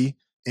that booty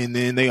and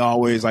then they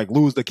always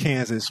lose to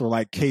Kansas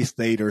or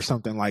K-State or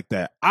something like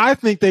that. I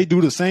think they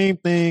do the same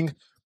thing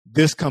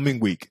this coming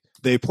week.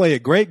 They play a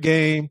great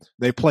game.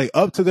 They play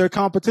up to their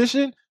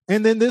competition.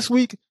 And then this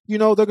week, they're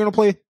going to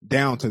play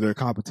down to their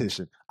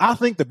competition. I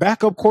think the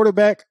backup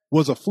quarterback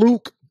was a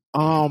fluke.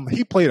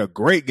 He played a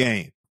great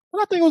game,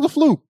 but I think it was a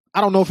fluke.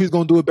 I don't know if he's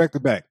going to do it back to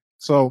back.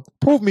 So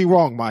prove me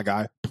wrong, my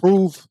guy.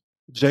 Prove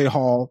Jay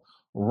Hall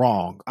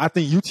wrong. I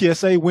think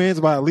UTSA wins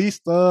by at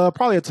least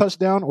probably a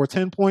touchdown or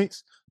 10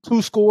 points,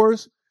 2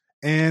 scores,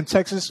 and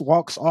Texas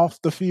walks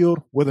off the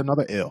field with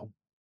another L.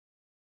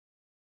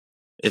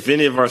 If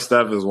any of our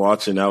staff is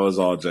watching, that was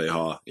all Jay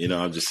Hall.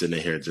 I'm just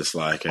sitting here just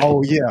like, hey.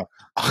 Oh, yeah.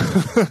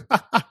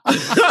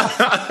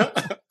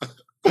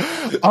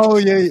 Oh,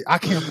 yeah. I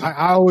can't.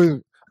 I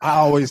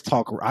always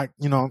talk.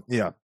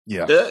 Yeah.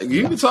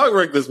 You can talk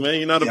reckless, man.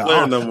 You're not a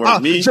player no more.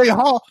 Me, Jay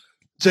Hall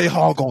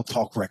gonna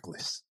talk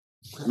reckless.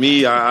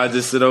 Me, I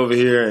just sit over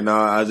here and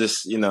I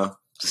just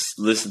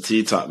listen to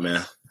you talk,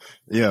 man.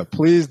 Yeah,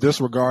 please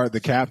disregard the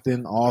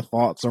captain. All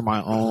thoughts are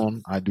my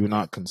own. I do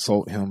not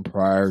consult him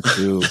prior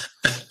to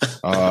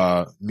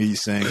me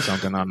saying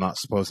something I'm not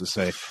supposed to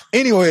say.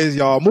 Anyways,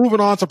 y'all, moving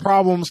on to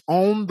problems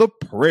on the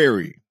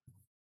prairie.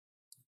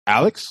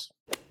 Alex?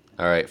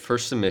 All right,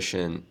 first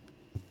submission.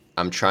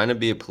 I'm trying to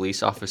be a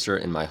police officer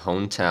in my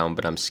hometown,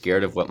 but I'm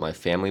scared of what my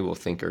family will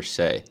think or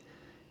say.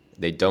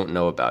 They don't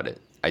know about it.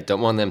 I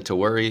don't want them to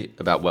worry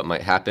about what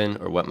might happen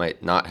or what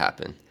might not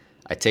happen.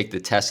 I take the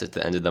test at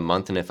the end of the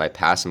month, and if I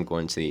pass, I'm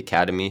going to the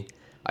academy.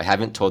 I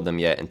haven't told them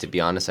yet, and to be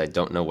honest, I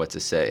don't know what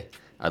to say.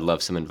 I'd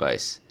love some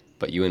advice.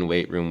 But you and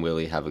Weight Room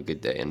Willie have a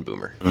good day, and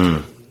Boomer.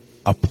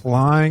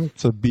 Applying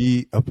to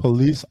be a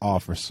police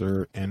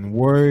officer and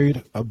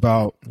worried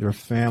about your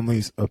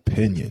family's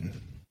opinion.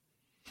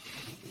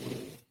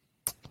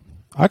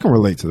 I can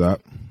relate to that.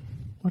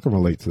 I can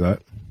relate to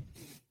that.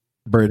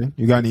 Braden,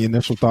 you got any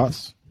initial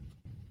thoughts?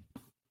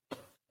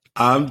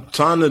 I'm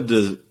trying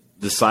to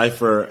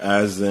decipher,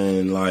 as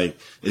in, like,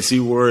 is he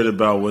worried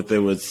about what they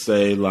would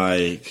say,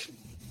 like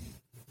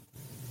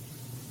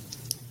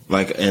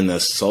in a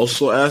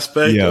social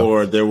aspect,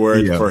 or they're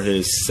worried for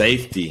his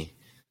safety?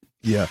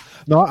 Yeah.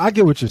 No, I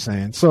get what you're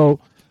saying. So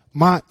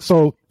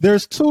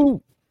there's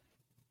two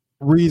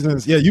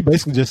reasons. Yeah, you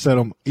basically just said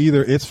them.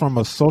 Either it's from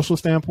a social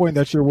standpoint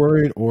that you're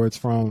worried, or it's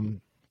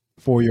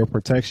for your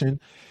protection.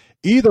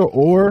 Either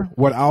or,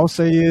 what I'll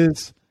say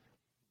is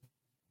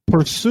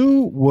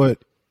pursue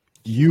what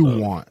you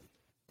want,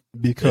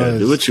 because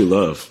do what you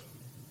love.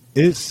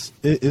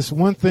 It's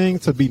one thing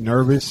to be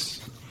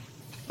nervous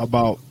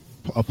about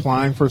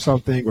applying for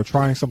something or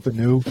trying something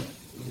new,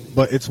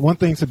 but it's one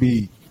thing to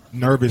be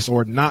nervous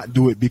or not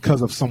do it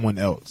because of someone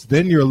else.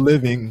 Then you're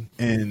living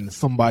in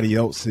somebody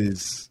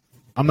else's,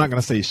 I'm not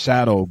going to say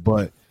shadow,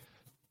 but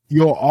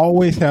you'll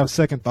always have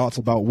second thoughts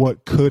about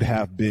what could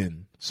have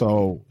been.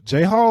 So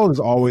Jay Hall is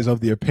always of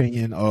the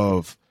opinion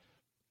of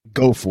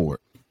go for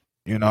it.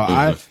 You know,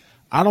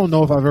 I don't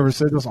know if I've ever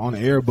said this on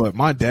air, but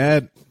my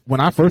dad, when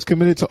I first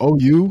committed to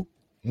OU,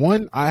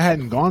 one, I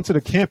hadn't gone to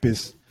the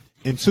campus,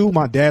 and two,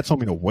 my dad told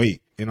me to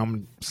wait. And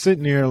I'm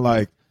sitting there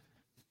like,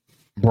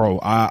 bro,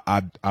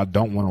 I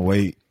don't want to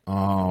wait.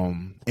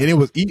 And it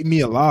was eating me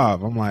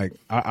alive. I'm like,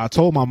 I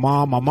told my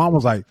mom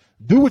was like,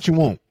 do what you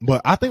want.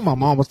 But I think my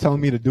mom was telling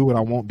me to do what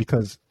I want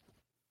because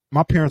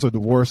my parents are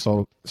divorced,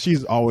 so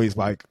she's always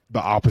like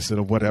the opposite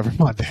of whatever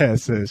my dad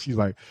says. She's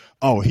like,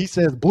 oh, he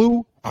says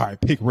blue? All right,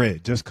 pick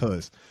red just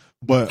cuz.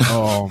 But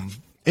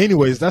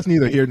anyways, that's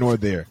neither here nor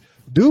there.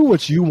 Do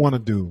what you want to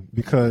do,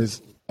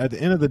 because at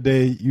the end of the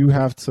day, you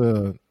have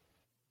to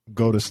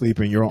go to sleep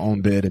in your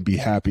own bed and be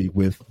happy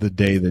with the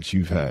day that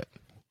you've had.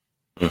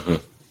 Mm-hmm.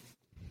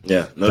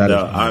 Yeah, no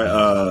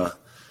doubt.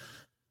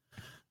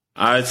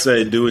 I'd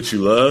say do what you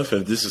love.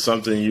 If this is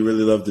something you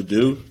really love to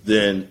do,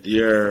 then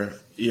your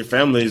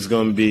family is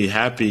going to be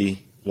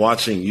happy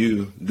watching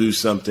you do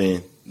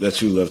something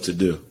that you love to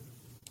do.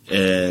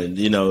 And,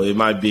 you know, it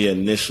might be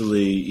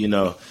initially, you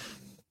know,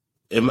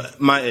 it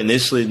might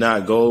initially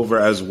not go over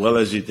as well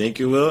as you think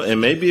it will,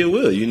 and maybe it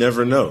will. You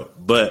never know.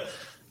 But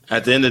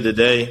at the end of the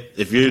day,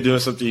 if you're doing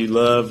something you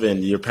love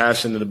and you're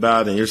passionate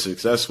about and you're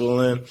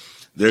successful in,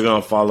 they're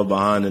going to follow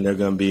behind, and they're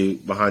going to be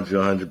behind you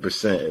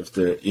 100% if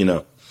they're, you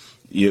know,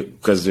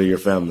 because they're your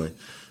family.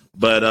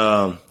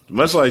 But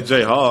much like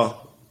Jay Hall,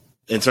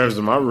 in terms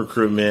of my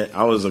recruitment,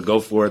 I was a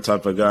go for it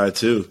type of guy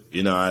too.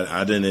 You know,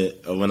 I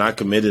didn't, when I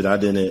committed, I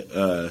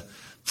didn't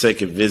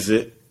take a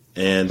visit.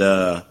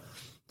 And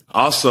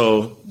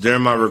also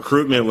during my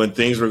recruitment, when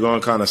things were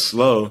going kind of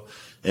slow,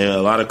 and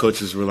a lot of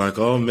coaches were like,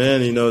 oh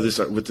man, you know, this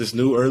with this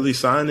new early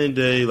signing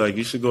day, like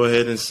you should go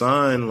ahead and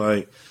sign.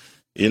 Like,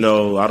 you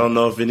know, I don't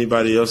know if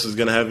anybody else is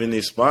going to have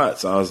any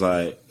spots. I was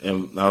like,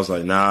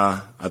 nah,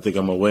 I think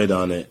I'm going to wait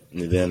on it.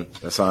 And then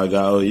that's how I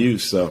got OU.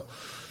 So,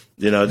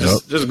 you know,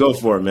 just go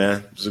for it,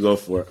 man. Just go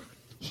for it.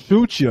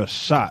 Shoot your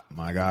shot,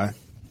 my guy.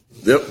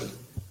 Yep.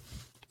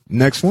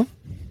 Next one.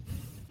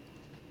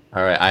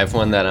 All right. I have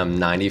one that I'm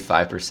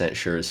 95%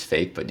 sure is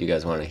fake, but do you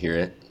guys want to hear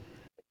it?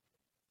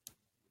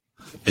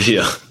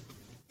 Yeah.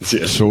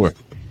 Sure.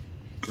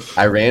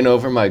 I ran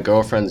over my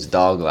girlfriend's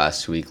dog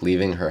last week,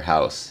 leaving her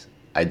house.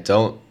 I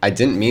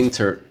didn't mean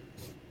to.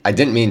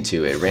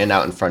 It ran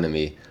out in front of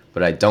me,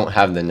 but I don't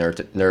have the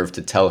nerve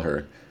to tell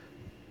her.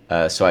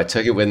 So I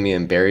took it with me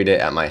and buried it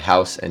at my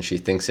house, and she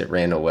thinks it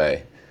ran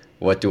away.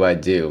 What do I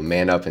do?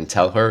 Man up and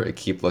tell her, or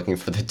keep looking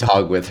for the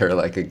dog with her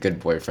like a good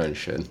boyfriend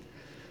should?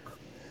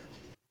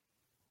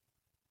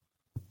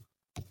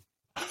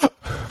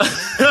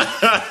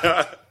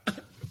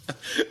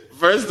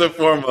 First and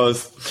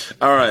foremost,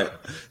 all right,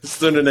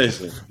 Sooner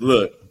Nation,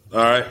 look, all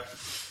right,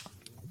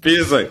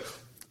 PSA.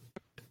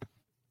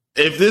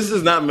 If this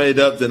is not made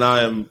up, then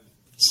I am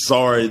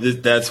sorry.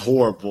 That's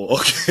horrible.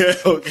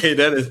 Okay,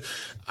 that is.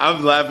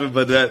 I'm laughing,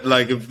 but that,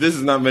 like, if this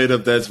is not made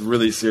up, that's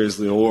really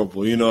seriously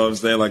horrible. You know what I'm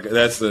saying? Like,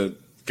 that's a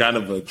kind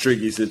of a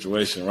tricky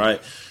situation,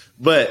 right?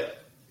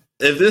 But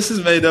if this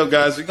is made up,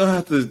 guys, we're gonna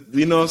have to,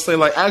 you know what I'm saying?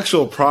 Like,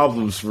 actual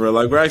problems for real.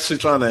 Like, we're actually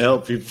trying to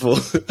help people.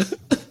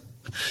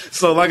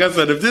 So, like I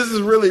said, if this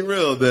is really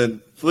real,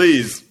 then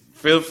please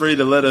feel free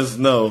to let us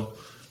know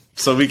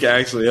so we can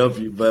actually help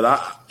you. But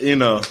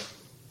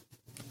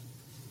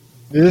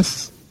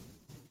this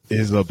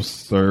is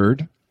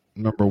absurd.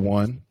 Number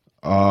one.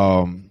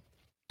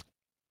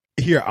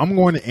 Here, I'm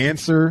going to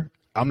answer.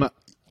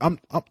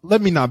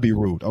 Let me not be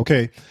rude,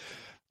 okay?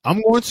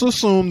 I'm going to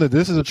assume that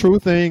this is a true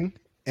thing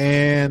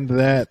and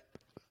that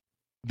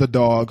the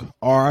dog,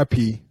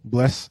 R.I.P.,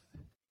 bless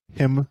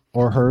him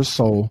or her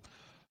soul.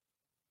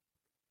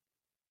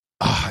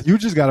 You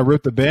just got to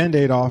rip the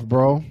Band-Aid off,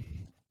 bro.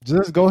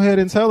 Just go ahead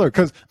and tell her.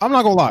 Because I'm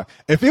not going to lie.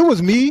 If it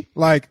was me,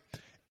 like,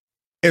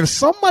 if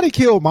somebody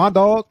killed my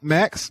dog,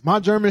 Max, my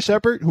German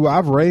Shepherd, who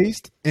I've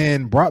raised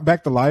and brought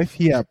back to life,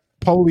 he had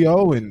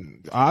polio,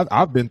 and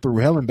I've been through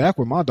hell and back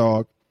with my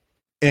dog,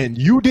 and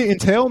you didn't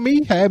tell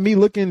me, had me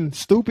looking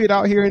stupid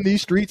out here in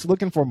these streets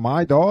looking for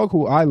my dog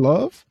who I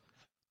love,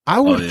 I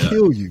would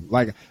kill you.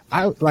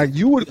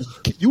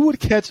 You would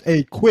catch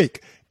a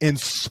quick and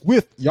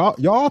swift.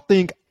 Y'all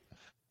think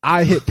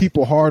I hit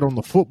people hard on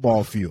the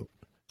football field.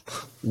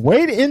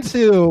 Wait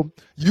until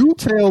you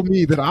tell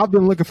me that I've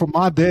been looking for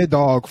my dead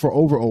dog for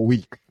over a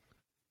week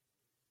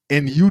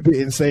and you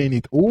didn't say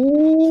anything.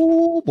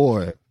 Oh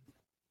boy.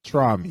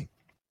 Try me.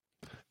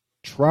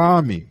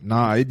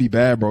 Nah, it'd be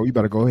bad, bro. You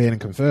better go ahead and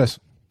confess.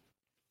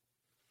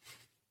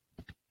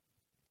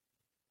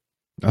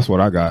 That's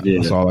what I got. Yeah.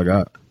 That's all I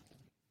got.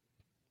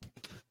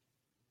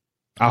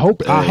 I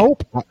hope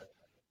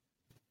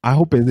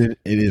it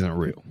isn't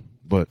real,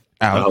 but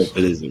Alex. I hope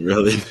it isn't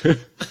really.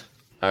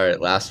 All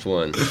right, last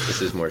one.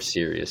 This is more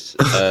serious.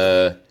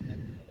 I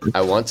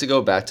want to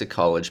go back to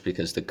college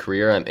because the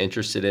career I'm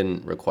interested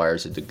in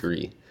requires a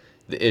degree.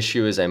 The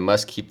issue is I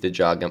must keep the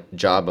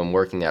job I'm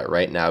working at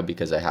right now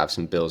because I have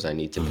some bills I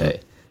need to pay.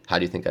 How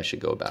do you think I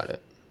should go about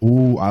it?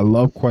 Ooh, I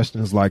love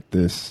questions like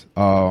this.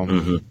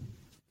 Because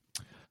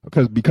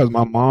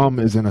my mom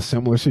is in a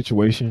similar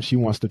situation. She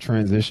wants to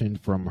transition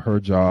from her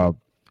job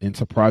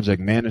into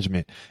project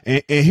management.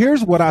 And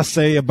here's what I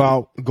say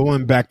about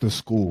going back to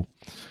school.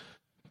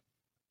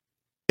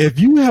 If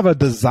you have a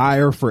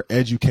desire for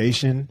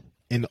education,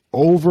 an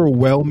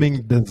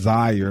overwhelming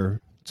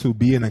desire to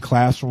be in a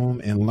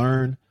classroom and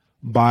learn,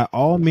 by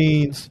all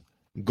means,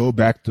 go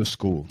back to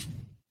school.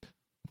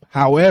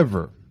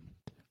 However,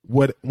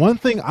 one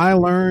thing I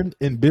learned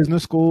in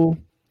business school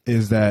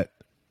is that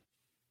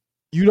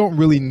you don't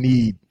really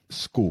need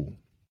school.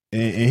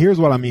 And here's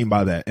what I mean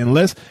by that.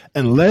 Unless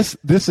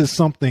this is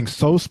something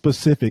so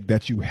specific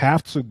that you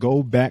have to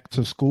go back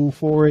to school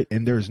for it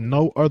and there's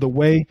no other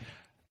way,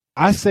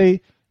 I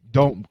say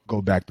don't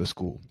go back to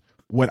school.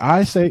 What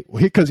I say,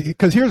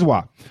 because here's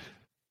why.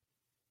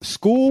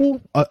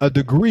 School, a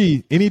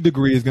degree, any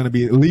degree is going to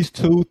be at least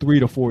 2, 3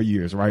 to 4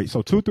 years, right?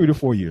 So 2, 3 to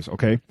 4 years,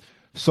 okay?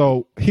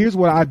 So here's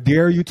what I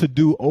dare you to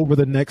do over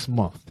the next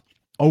month.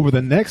 Over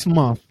the next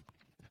month,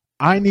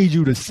 I need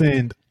you to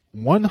send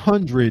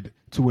 100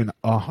 to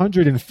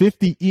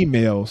 150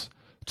 emails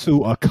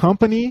to a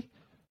company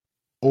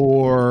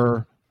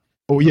to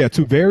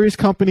various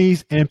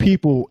companies and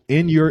people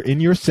in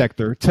your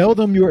sector. Tell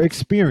them your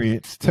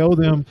experience, tell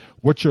them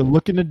what you're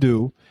looking to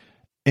do,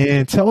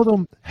 and tell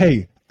them,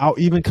 hey, I'll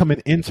even come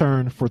and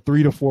intern for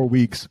 3 to 4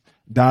 weeks,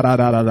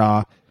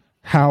 How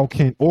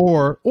can,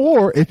 or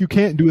if you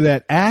can't do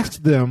that,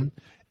 ask them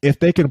if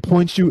they can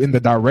point you in the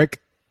direct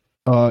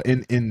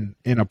in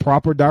a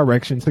proper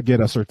direction to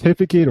get a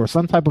certificate or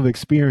some type of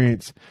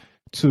experience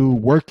to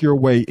work your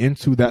way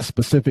into that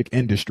specific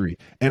industry.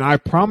 And I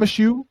promise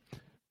you,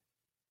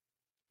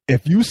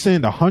 if you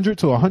send 100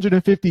 to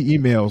 150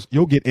 emails,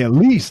 you'll get at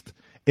least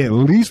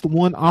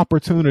one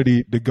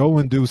opportunity to go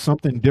and do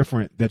something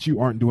different that you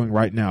aren't doing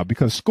right now.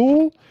 Because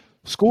school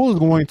is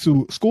going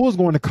to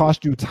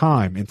cost you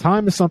time, and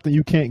time is something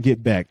you can't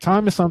get back.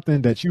 Time is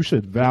something that you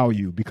should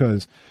value,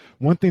 because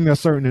one thing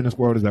that's certain in this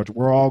world is that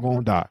we're all going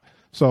to die.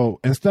 So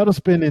instead of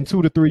spending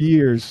 2 to 3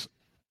 years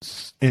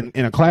in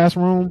a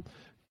classroom,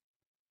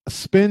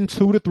 spend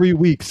 2 to 3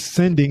 weeks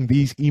sending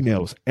these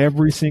emails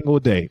every single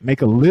day.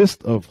 Make a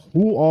list of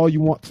who all you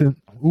want to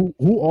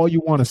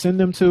send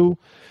them to,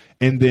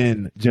 and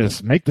then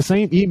just make the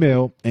same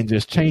email and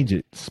just change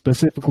it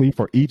specifically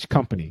for each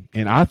company.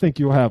 And I think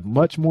you'll have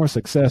much more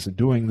success in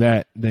doing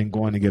that than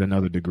going to get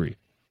another degree,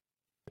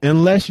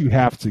 unless you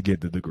have to get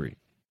the degree.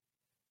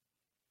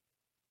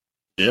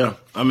 Yeah,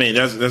 I mean,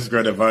 that's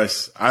great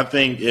advice. I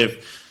think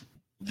if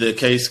the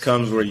case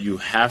comes where you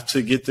have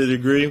to get the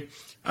degree,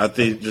 I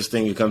think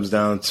it comes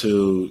down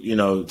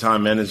to,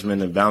 time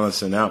management and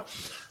balancing out.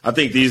 I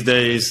think these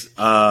days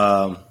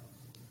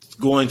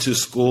going to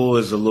school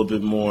is a little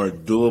bit more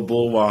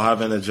doable while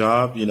having a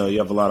job. You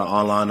have a lot of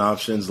online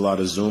options, a lot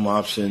of Zoom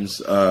options.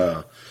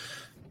 For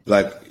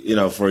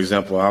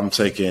example, I'm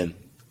taking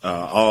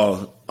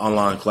all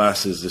online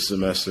classes this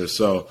semester.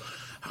 So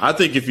I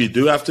think if you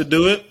do have to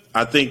do it,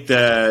 I think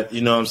that,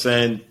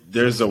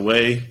 there's a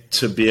way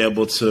to be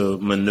able to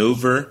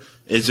maneuver.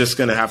 It's just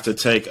going to have to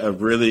take a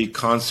really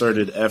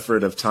concerted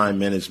effort of time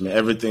management.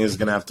 Everything is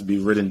going to have to be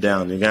written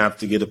down. You're going to have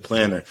to get a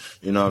planner.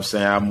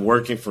 I'm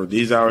working for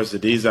these hours to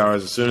these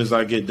hours. As soon as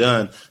I get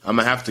done, I'm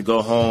going to have to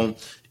go home,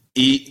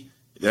 eat.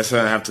 That's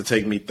going to have to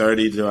take me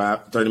 30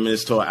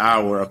 minutes to an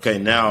hour. Okay,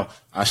 now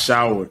I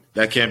showered.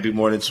 That can't be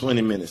more than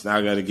 20 minutes. Now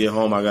I got to get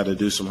home. I got to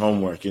do some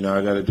homework. I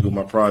got to do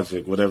my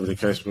project, whatever the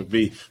case would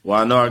be.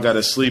 Well, I know I got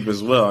to sleep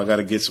as well. I got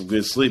to get some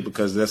good sleep,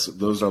 because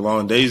those are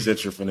long days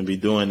that you're going to be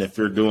doing if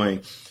you're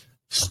doing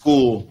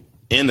school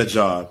and a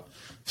job.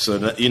 So,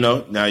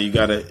 now you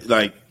got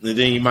to,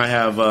 then you might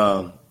have,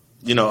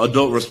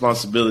 adult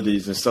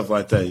responsibilities and stuff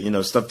like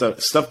that.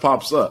 Stuff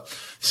pops up.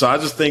 So I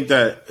just think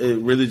that it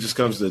really just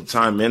comes to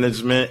time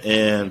management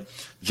and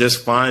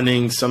just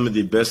finding some of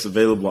the best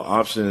available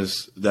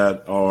options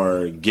that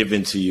are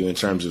given to you in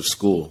terms of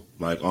school,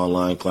 like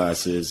online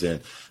classes and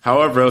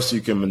however else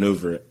you can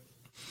maneuver it.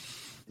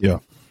 Yeah.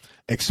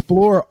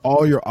 Explore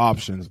all your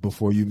options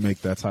before you make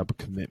that type of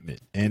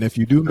commitment. And if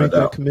you do make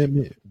that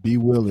commitment, B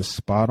Will is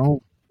spot on.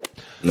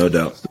 No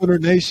doubt. Sooner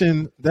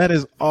Nation, that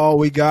is all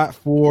we got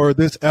for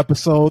this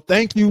episode.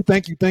 Thank you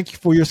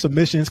for your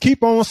submissions.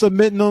 Keep on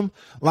submitting them.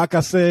 Like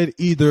I said,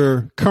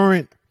 either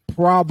current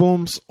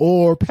problems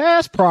or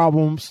past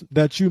problems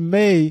that you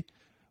may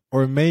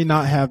or may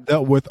not have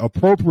dealt with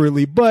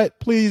appropriately, but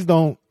please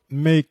don't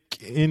make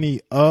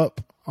any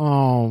up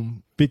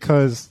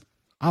because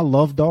I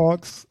love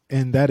dogs,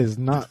 and that is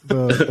not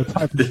the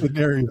type of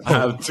scenario. I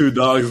have 2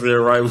 dogs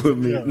there right with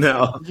me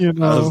now. You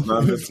know, I was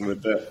not messing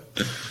with that.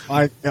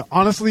 Like,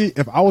 honestly,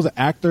 if I was an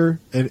actor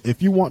and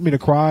if you want me to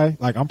cry,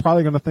 like, I'm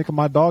probably going to think of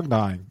my dog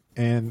dying.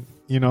 And,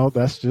 you know,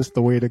 that's just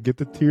the way to get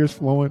the tears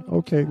flowing.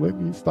 Okay, let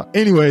me stop.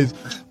 Anyways,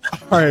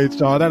 all right,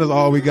 y'all, that is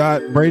all we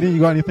got. Braden, you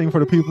got anything for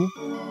the people?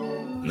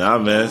 Nah,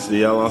 man.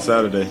 See y'all on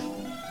Saturday.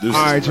 Deuces.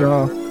 All right,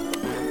 y'all.